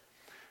life.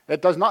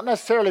 It does not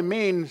necessarily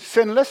mean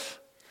sinless.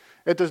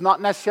 It does not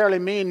necessarily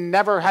mean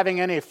never having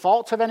any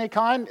faults of any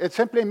kind. It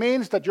simply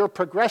means that you're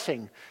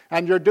progressing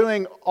and you're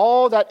doing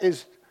all that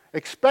is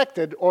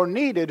expected or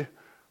needed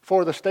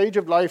for the stage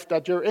of life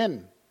that you're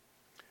in.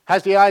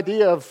 has the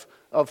idea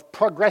of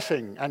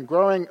progressing and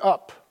growing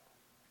up.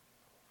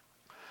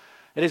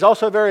 It is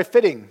also very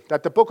fitting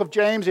that the book of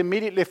James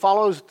immediately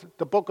follows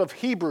the book of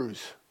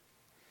Hebrews.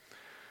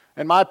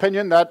 In my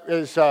opinion,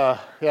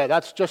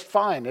 that's just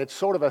fine. It's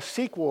sort of a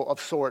sequel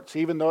of sorts,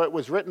 even though it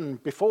was written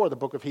before the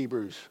book of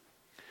Hebrews.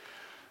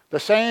 The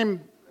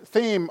same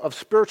theme of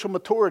spiritual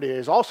maturity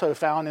is also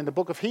found in the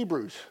book of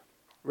Hebrews,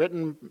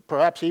 written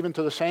perhaps even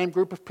to the same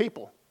group of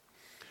people.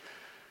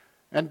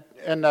 And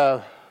in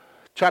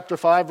chapter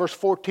 5, verse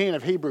 14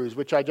 of Hebrews,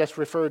 which I just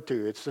referred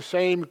to, it's the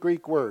same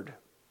Greek word.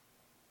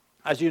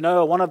 As you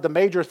know, one of the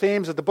major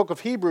themes of the book of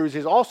Hebrews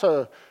is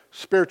also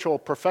spiritual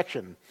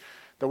perfection.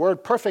 The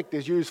word perfect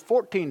is used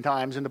 14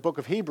 times in the book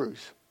of Hebrews.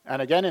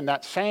 And again, in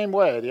that same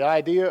way, the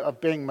idea of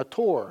being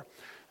mature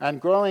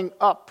and growing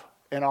up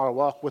in our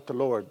walk with the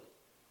Lord,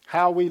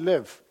 how we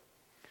live.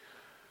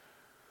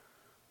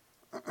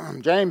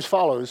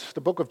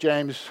 The book of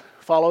James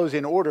follows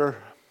in order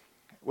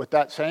with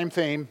that same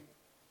theme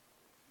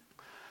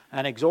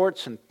and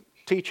exhorts and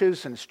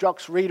teaches,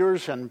 instructs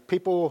readers and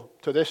people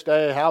to this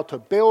day how to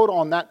build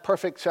on that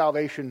perfect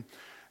salvation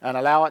and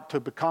allow it to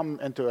become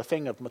into a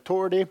thing of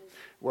maturity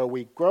where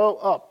we grow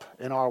up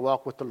in our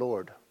walk with the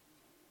Lord.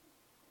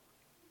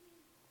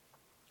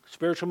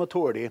 Spiritual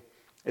maturity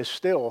is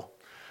still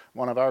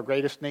one of our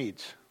greatest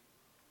needs.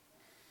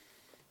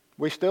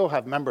 We still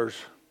have members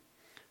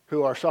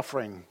who are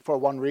suffering for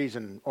one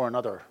reason or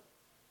another.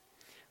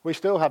 We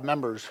still have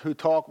members who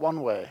talk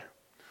one way,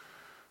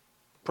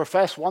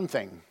 profess one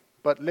thing,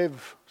 but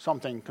live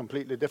something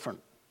completely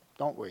different,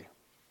 don't we?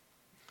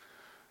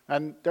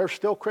 And there's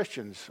still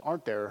Christians,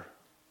 aren't there,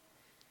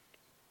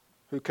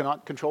 who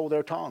cannot control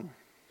their tongue.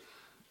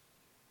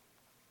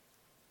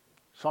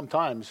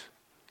 Sometimes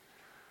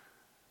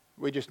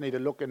we just need to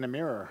look in the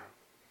mirror.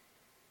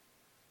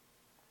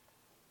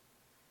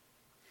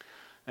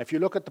 If you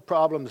look at the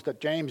problems that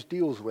James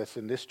deals with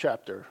in this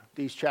chapter,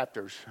 these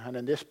chapters, and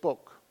in this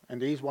book, and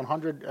these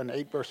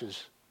 108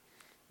 verses,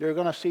 you're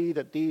going to see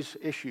that these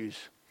issues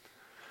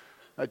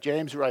that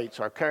James writes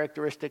are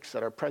characteristics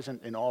that are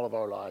present in all of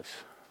our lives.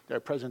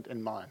 They're present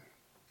in mine.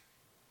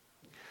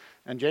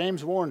 And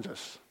James warns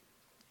us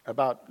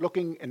about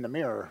looking in the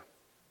mirror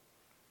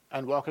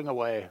and walking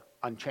away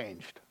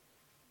unchanged.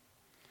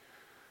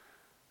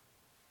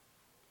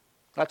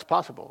 That's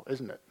possible,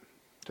 isn't it,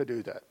 to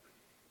do that?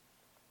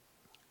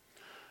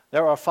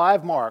 There are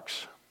 5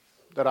 marks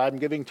that I'm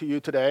giving to you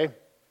today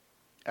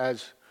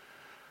as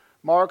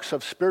marks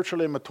of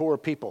spiritually mature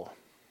people.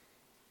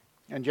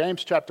 In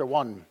James chapter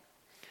 1,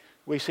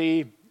 we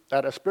see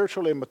that a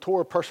spiritually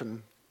mature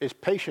person is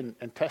patient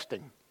in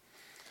testing.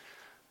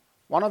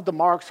 One of the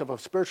marks of a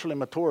spiritually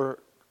mature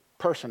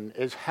person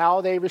is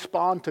how they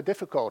respond to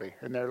difficulty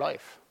in their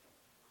life.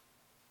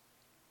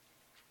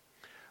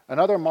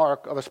 Another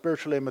mark of a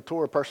spiritually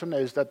mature person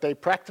is that they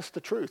practice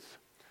the truth.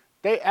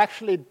 They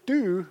actually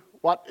do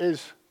what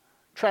is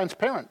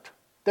transparent.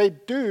 They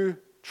do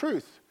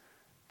truth.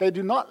 They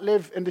do not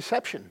live in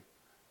deception.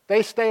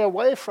 They stay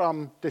away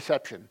from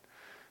deception.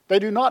 They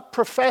do not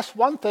profess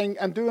one thing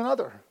and do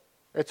another.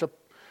 It's a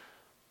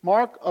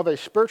mark of a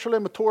spiritually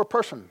mature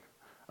person,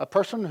 a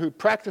person who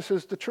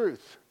practices the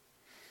truth.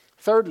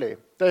 Thirdly,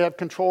 they have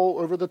control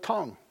over the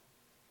tongue.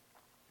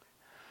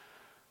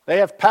 They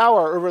have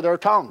power over their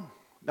tongue.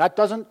 That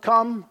doesn't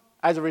come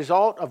as a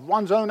result of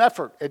one's own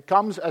effort. It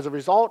comes as a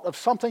result of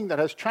something that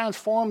has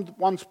transformed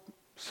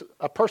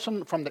a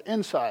person from the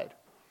inside.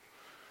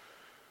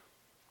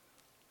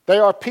 They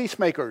are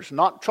peacemakers,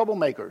 not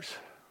troublemakers.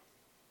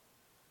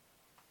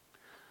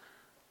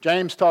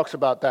 James talks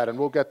about that, and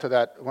we'll get to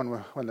that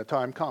when the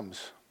time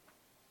comes.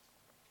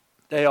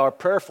 They are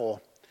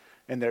prayerful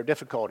in their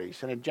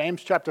difficulties. And in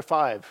James chapter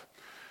 5,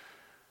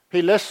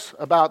 he lists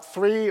about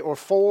 3 or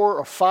 4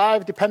 or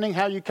 5, depending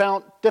how you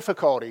count,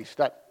 difficulties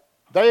that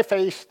they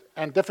faced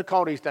and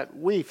difficulties that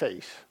we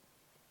face.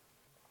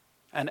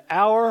 And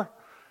our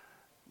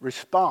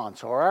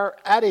response or our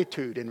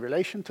attitude in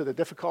relation to the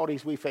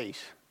difficulties we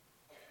face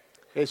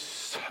is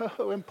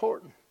so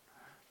important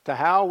to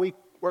how we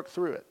work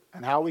through it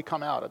and how we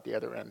come out at the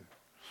other end.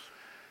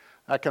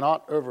 I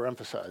cannot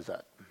overemphasize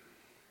that.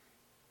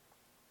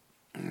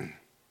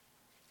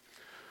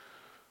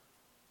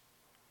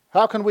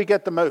 How can we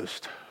get the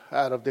most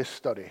out of this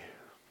study?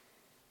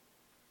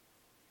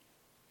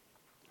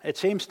 It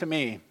seems to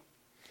me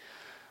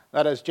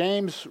that as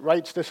James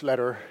writes this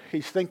letter,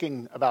 he's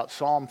thinking about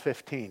Psalm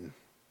 15.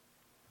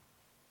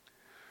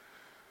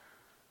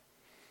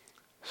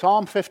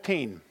 Psalm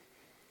 15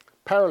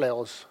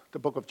 parallels the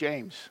book of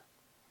James.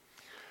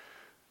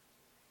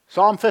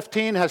 Psalm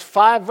 15 has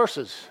 5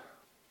 verses,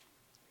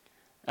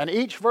 and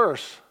each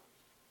verse,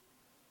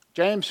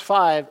 James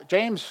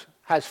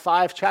has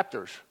 5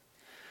 chapters,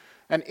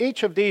 and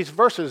each of these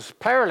verses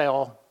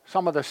parallel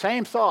some of the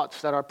same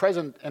thoughts that are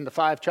present in the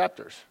 5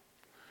 chapters.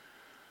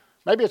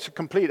 Maybe it's a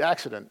complete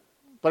accident,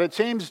 but it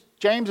seems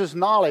James's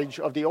knowledge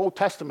of the Old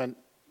Testament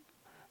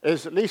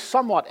is at least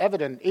somewhat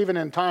evident even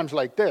in times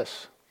like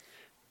this.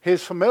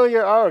 His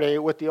familiarity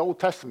with the Old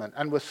Testament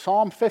and with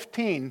Psalm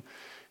 15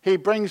 he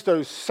brings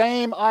those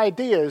same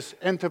ideas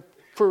into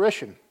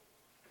fruition.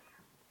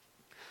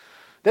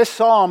 This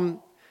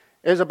psalm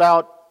is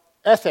about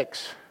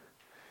ethics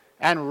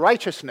and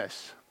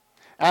righteousness,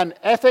 and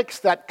ethics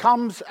that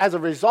comes as a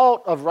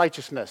result of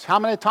righteousness. How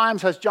many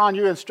times has John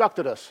Yu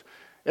instructed us?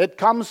 It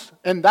comes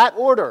in that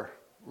order.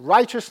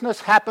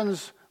 Righteousness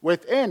happens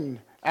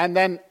within, and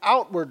then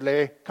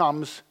outwardly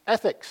comes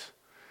ethics,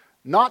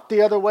 not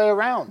the other way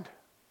around.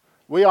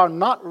 We are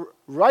not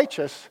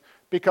righteous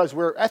because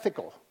we're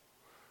ethical,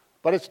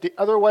 but it's the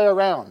other way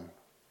around.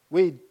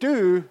 We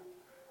do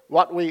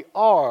what we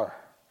are,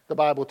 the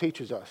Bible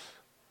teaches us.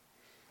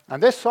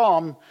 And this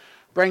psalm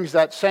brings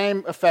that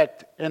same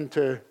effect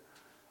into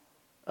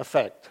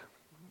effect.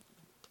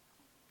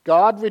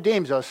 God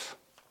redeems us,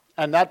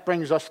 and that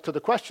brings us to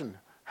the question,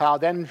 how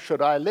then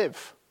should I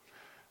live?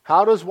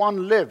 How does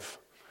one live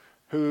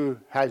who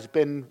has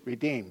been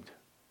redeemed?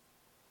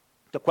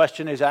 The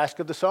question is asked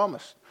of the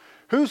psalmist.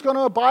 Who's going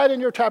to abide in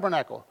your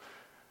tabernacle?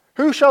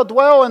 Who shall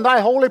dwell in thy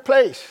holy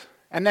place?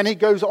 And then he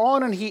goes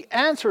on and he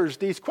answers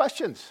these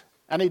questions.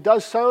 And he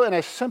does so in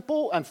a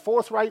simple and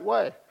forthright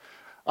way.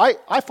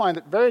 I find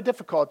it very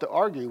difficult to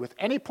argue with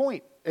any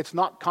point. It's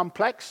not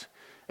complex.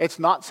 It's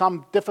not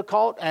some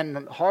difficult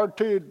and hard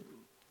to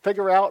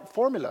figure out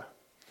formula.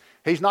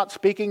 He's not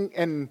speaking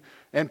in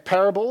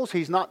parables.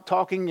 He's not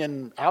talking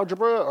in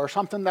algebra or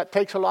something that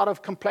takes a lot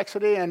of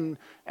complexity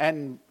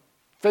and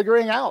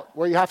figuring out,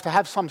 where you have to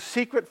have some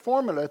secret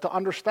formula to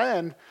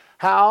understand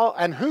how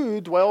and who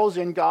dwells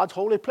in God's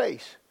holy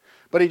place.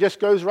 But he just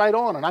goes right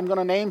on, and I'm going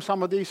to name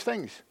some of these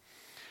things.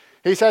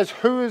 He says,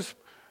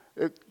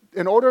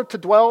 in order to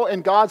dwell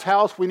in God's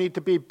house, we need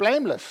to be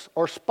blameless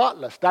or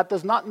spotless. That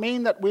does not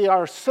mean that we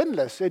are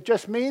sinless. It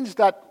just means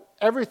that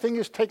everything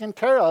is taken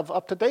care of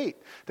up to date.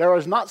 There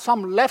is not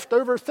some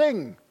leftover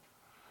thing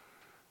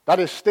that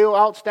is still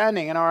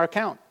outstanding in our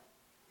account.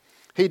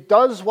 He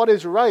does what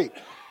is right,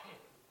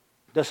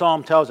 the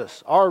psalm tells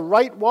us. Our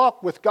right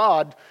walk with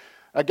God,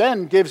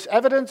 again, gives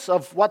evidence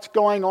of what's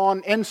going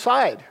on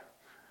inside.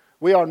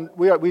 We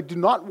do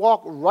not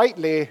walk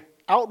rightly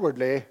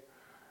outwardly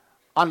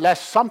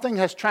unless something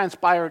has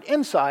transpired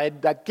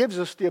inside that gives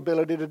us the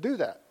ability to do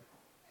that.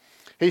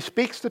 He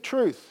speaks the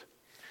truth.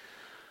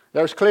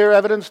 There's clear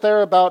evidence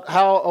there about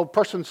how a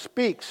person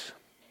speaks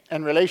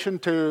in relation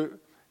to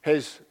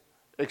his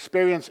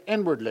experience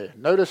inwardly.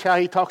 Notice how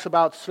he talks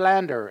about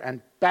slander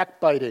and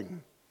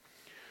backbiting.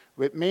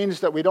 It means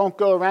that we don't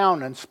go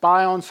around and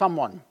spy on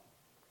someone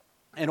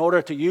in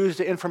order to use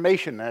the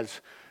information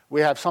as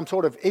we have some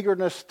sort of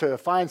eagerness to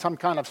find some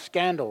kind of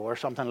scandal or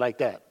something like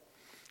that.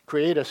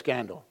 Create a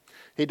scandal.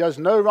 He does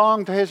no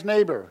wrong to his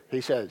neighbor,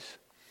 he says.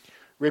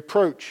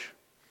 Reproach,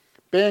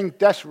 being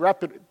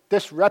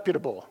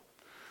disreputable,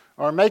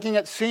 or making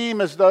it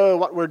seem as though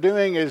what we're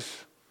doing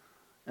is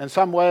in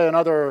some way or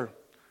another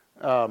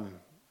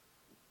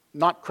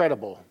not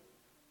credible.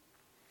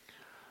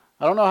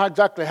 I don't know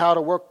exactly how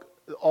to work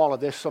all of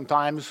this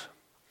sometimes,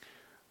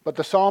 but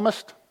the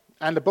psalmist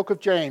and the book of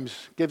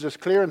James gives us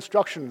clear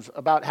instructions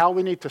about how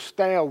we need to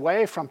stay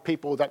away from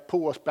people that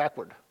pull us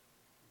backward.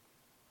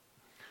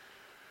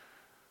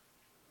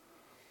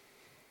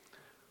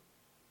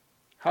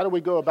 How do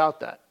we go about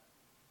that?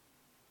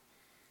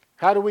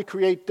 How do we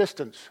create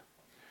distance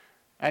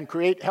and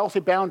create healthy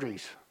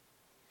boundaries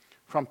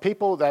from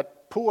people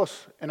that pull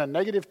us in a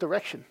negative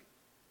direction?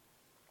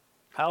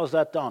 How is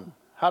that done?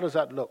 How does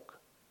that look?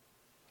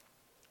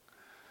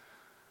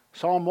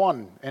 Psalm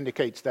 1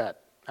 indicates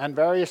that, and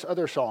various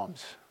other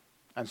psalms,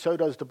 and so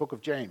does the book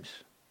of James.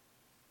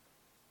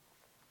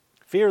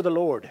 Fear the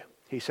Lord,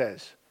 he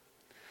says.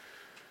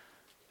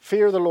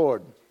 Fear the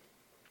Lord.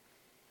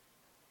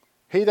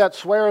 He that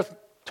sweareth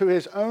to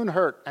his own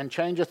hurt and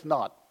changeth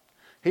not.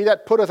 He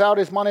that putteth out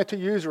his money to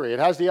usury. It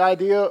has the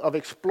idea of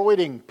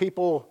exploiting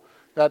people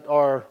that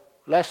are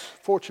less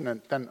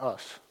fortunate than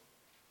us.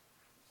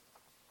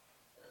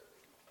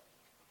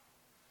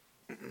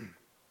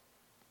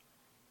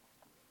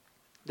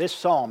 This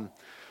psalm,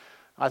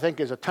 I think,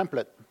 is a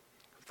template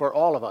for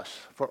all of us,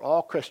 for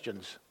all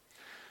Christians,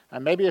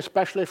 and maybe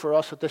especially for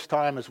us at this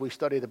time as we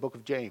study the book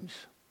of James.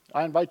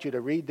 I invite you to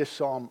read this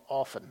psalm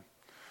often.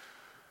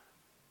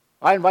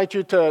 I invite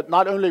you to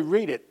not only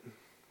read it,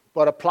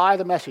 but apply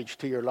the message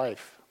to your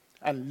life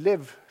and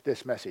live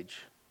this message.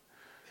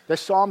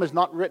 This psalm is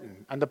not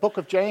written, and the book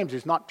of James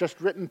is not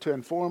just written to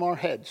inform our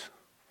heads,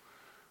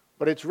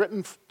 but it's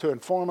written to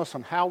inform us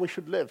on how we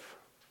should live.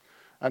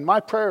 And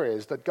my prayer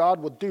is that God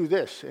will do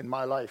this in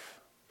my life.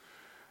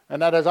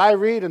 And that as I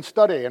read and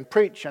study and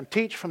preach and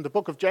teach from the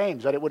book of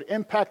James, that it would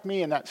impact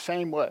me in that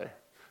same way.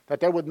 That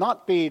there would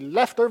not be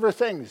leftover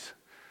things,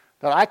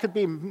 that I could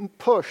be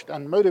pushed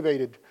and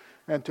motivated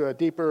into a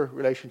deeper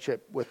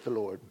relationship with the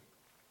Lord.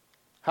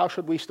 How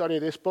should we study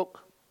this book?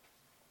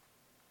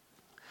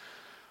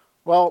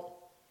 Well,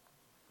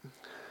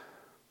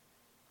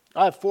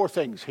 I have 4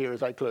 things here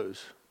as I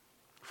close.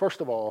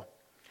 First of all,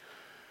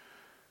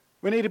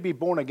 we need to be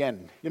born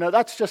again. You know,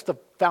 that's just the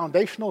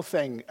foundational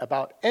thing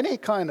about any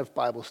kind of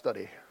Bible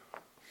study.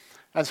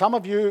 And some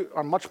of you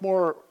are much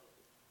more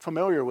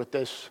familiar with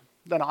this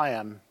than I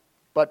am.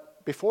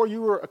 But before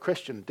you were a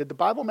Christian, did the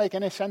Bible make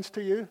any sense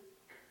to you?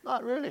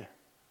 Not really.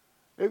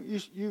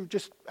 You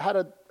just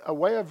had a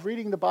way of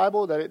reading the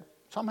Bible that it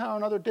somehow or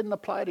another didn't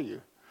apply to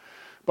you.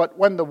 But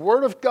when the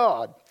Word of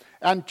God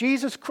and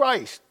Jesus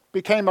Christ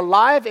became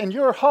alive in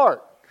your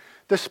heart,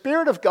 the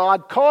Spirit of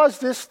God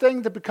caused this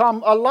thing to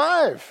become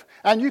alive.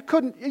 And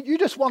you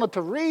just wanted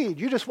to read.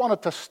 You just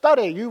wanted to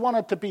study. You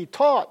wanted to be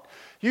taught.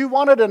 You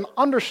wanted an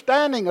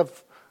understanding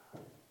of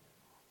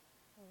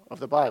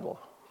the Bible.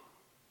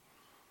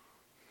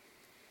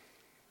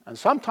 And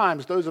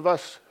sometimes those of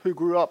us who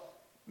grew up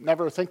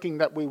never thinking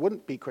that we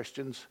wouldn't be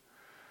Christians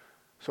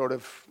sort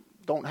of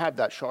don't have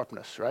that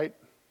sharpness, right?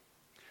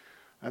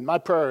 And my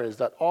prayer is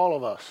that all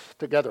of us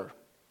together,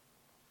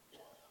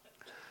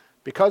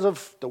 because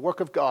of the work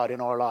of God in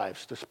our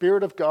lives, the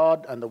Spirit of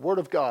God and the Word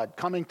of God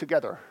coming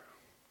together,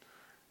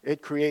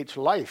 it creates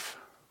life.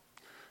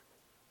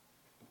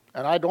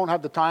 And I don't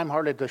have the time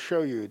hardly to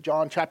show you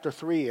John chapter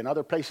 3 and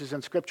other places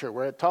in Scripture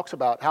where it talks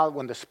about how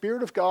when the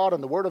Spirit of God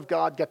and the Word of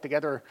God get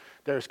together,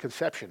 there's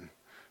conception.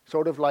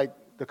 Sort of like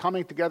the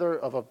coming together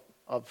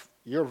of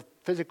your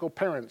physical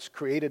parents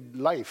created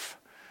life,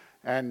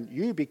 and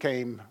you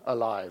became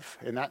alive.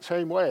 In that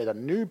same way, the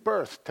new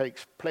birth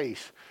takes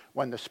place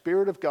when the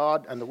Spirit of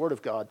God and the Word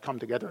of God come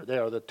together. They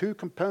are the two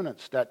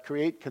components that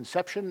create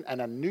conception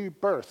and a new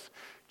birth.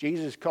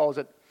 Jesus calls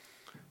it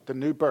the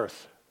new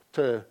birth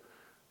to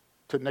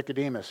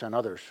Nicodemus and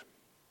others.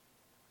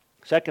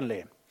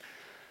 Secondly,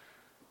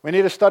 we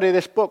need to study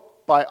this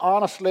book by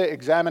honestly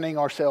examining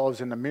ourselves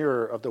in the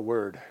mirror of the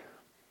Word.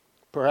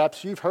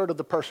 Perhaps you've heard of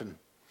the person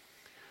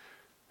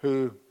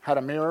who had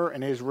a mirror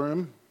in his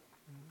room,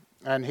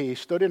 and he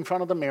stood in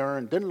front of the mirror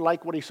and didn't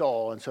like what he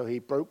saw, and so he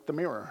broke the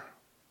mirror.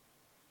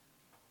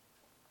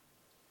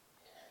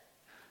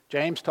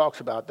 James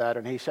talks about that,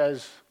 and he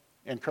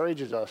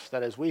encourages us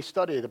that as we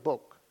study the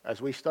book,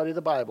 as we study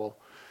the Bible,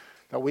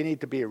 that we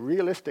need to be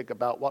realistic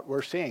about what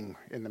we're seeing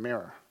in the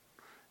mirror.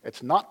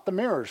 It's not the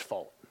mirror's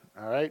fault,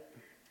 all right?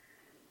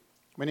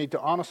 We need to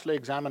honestly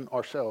examine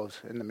ourselves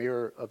in the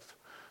mirror of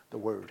the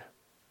Word.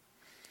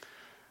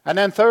 And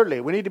then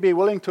thirdly, we need to be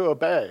willing to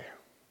obey,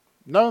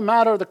 no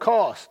matter the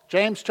cost.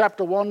 James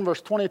chapter 1,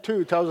 verse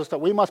 22 tells us that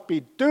we must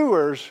be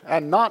doers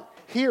and not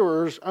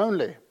hearers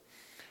only.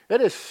 It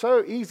is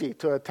so easy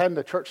to attend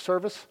a church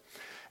service.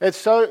 It's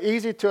so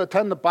easy to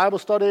attend the Bible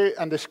study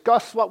and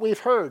discuss what we've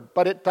heard,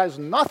 but it does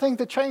nothing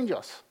to change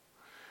us.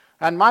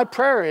 And my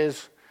prayer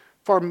is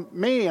for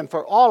me and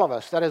for all of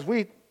us that as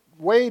we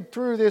wade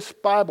through this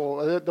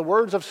Bible, the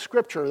words of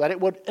Scripture, that it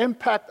would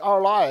impact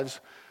our lives.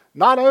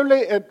 Not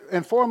only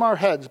inform our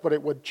heads, but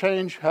it would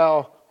change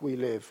how we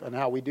live and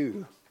how we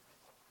do.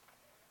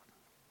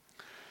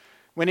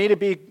 We need to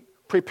be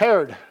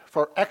prepared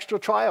for extra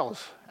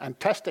trials and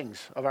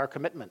testings of our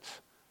commitments.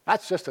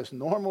 That's just as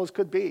normal as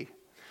could be.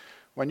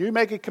 When you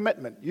make a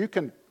commitment, you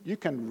can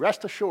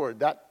rest assured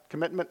that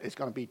commitment is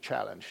going to be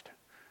challenged.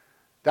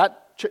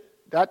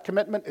 That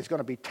commitment is going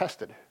to be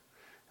tested.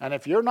 And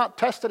if you're not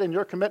tested in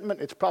your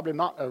commitment, it's probably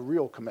not a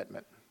real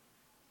commitment.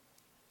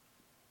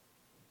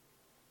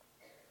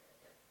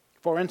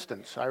 For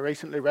instance, I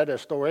recently read a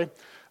story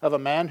of a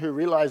man who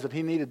realized that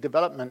he needed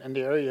development in the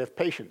area of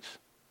patience.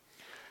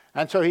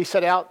 And so he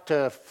set out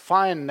to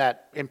find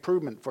that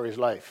improvement for his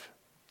life.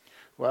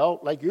 Well,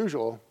 like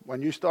usual,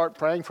 when you start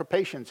praying for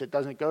patience, it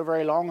doesn't go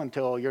very long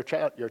until you're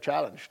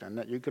challenged, and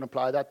that you can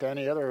apply that to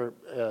any other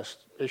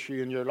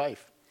issue in your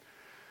life.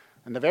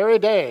 And that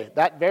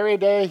very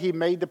day he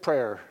made the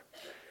prayer,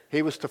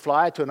 he was to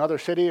fly to another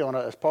city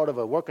as part of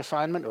a work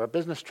assignment or a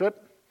business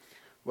trip.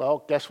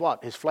 Well, guess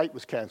what? His flight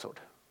was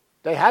canceled.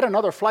 They had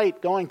another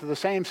flight going to the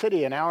same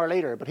city an hour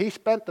later, but he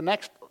spent the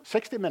next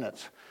 60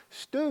 minutes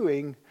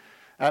stewing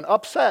and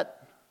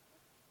upset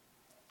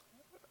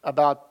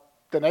about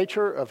the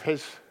nature of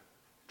his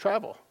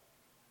travel.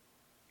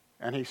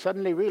 And he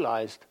suddenly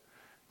realized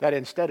that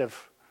instead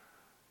of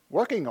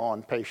working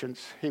on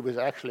patience, he was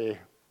actually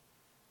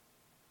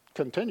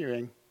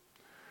continuing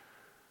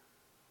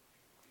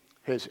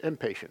his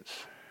impatience,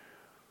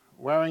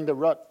 wearing the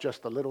rut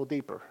just a little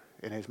deeper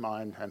in his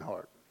mind and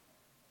heart.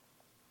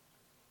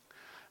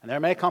 And there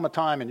may come a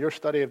time in your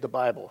study of the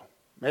Bible,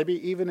 maybe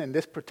even in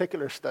this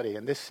particular study,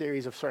 in this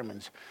series of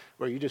sermons,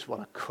 where you just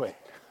want to quit.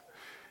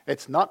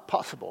 It's not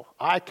possible.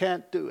 I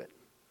can't do it.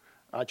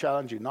 I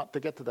challenge you not to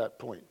get to that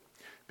point,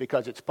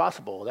 because it's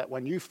possible that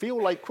when you feel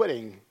like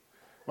quitting,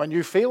 when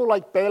you feel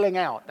like bailing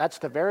out, that's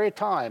the very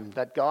time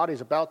that God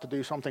is about to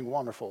do something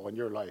wonderful in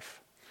your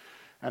life.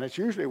 And it's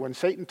usually when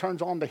Satan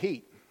turns on the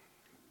heat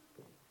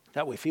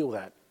that we feel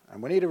that.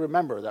 And we need to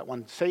remember that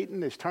when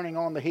Satan is turning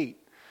on the heat,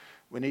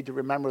 we need to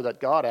remember that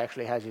God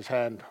actually has his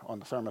hand on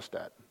the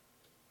thermostat.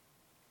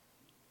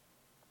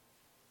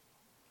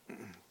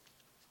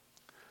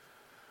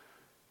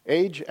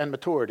 Age and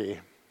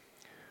maturity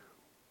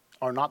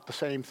are not the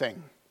same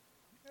thing.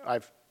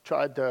 I've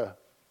tried to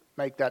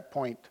make that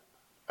point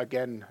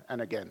again and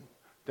again.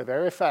 The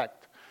very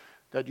fact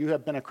that you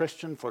have been a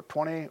Christian for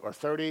 20 or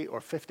 30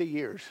 or 50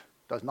 years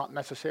does not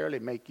necessarily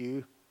make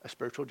you a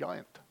spiritual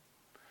giant.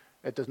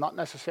 it does not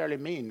necessarily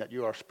mean that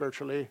you are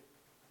spiritually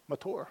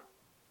mature.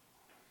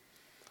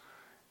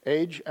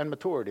 Age and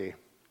maturity.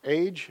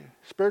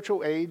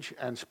 Spiritual age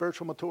and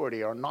spiritual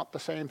maturity are not the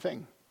same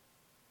thing.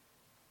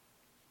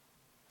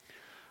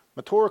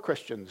 Mature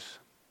Christians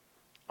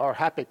are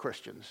happy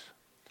Christians,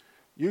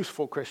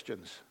 useful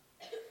Christians,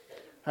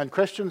 and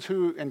Christians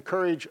who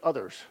encourage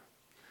others,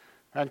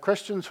 and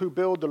Christians who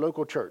build the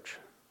local church.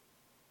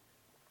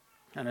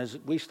 And as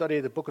we study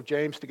the book of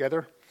James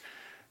together,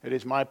 it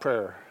is my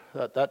prayer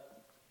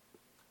that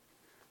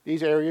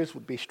these areas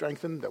would be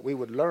strengthened, that we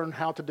would learn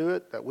how to do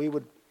it, that we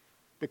would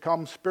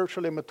become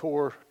spiritually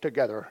mature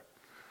together,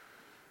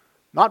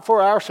 not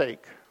for our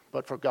sake,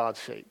 but for God's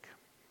sake.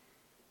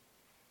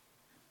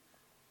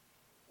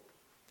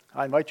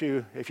 I invite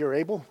you, if you're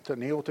able, to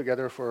kneel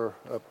together for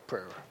a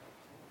prayer.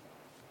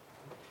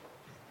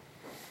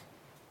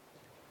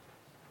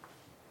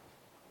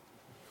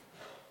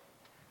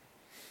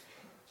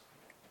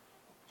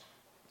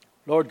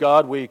 Lord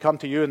God, we come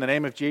to you in the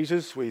name of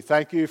Jesus. We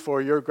thank you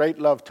for your great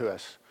love to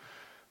us.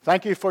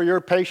 Thank you for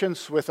your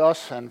patience with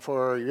us and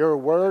for your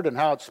word and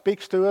how it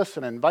speaks to us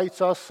and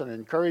invites us and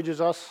encourages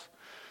us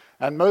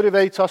and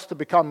motivates us to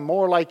become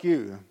more like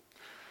you.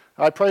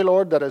 I pray,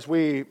 Lord, that as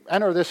we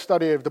enter this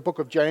study of the book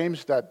of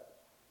James, that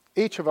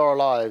each of our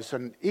lives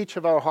and each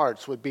of our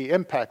hearts would be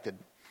impacted,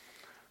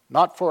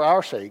 not for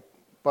our sake,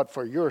 but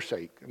for your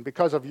sake. And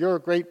because of your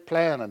great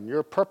plan and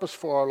your purpose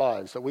for our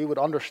lives, that we would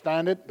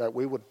understand it, that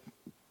we would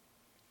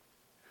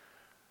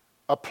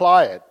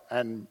apply it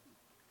and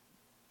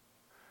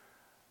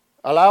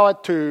allow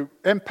it to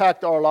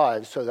impact our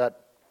lives so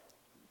that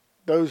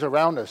those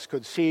around us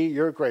could see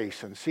your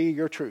grace and see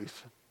your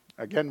truth.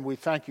 Again, we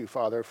thank you,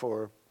 Father,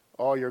 for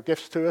all your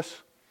gifts to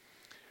us.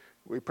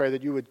 We pray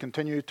that you would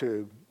continue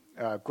to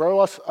grow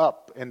us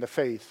up in the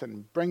faith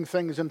and bring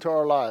things into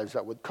our lives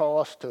that would call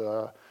us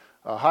to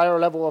a higher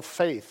level of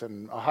faith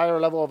and a higher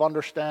level of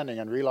understanding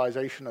and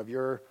realization of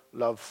your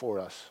love for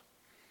us.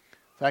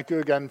 Thank you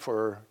again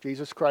for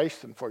Jesus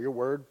Christ and for your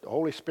word, the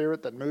Holy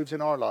Spirit that moves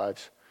in our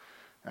lives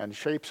and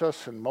shapes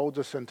us and molds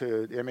us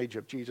into the image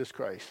of Jesus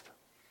Christ.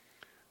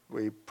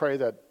 We pray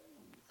that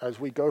as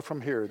we go from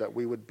here, that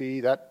we would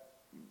be that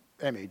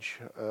image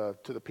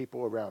to the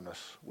people around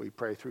us. We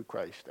pray through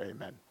Christ.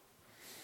 Amen.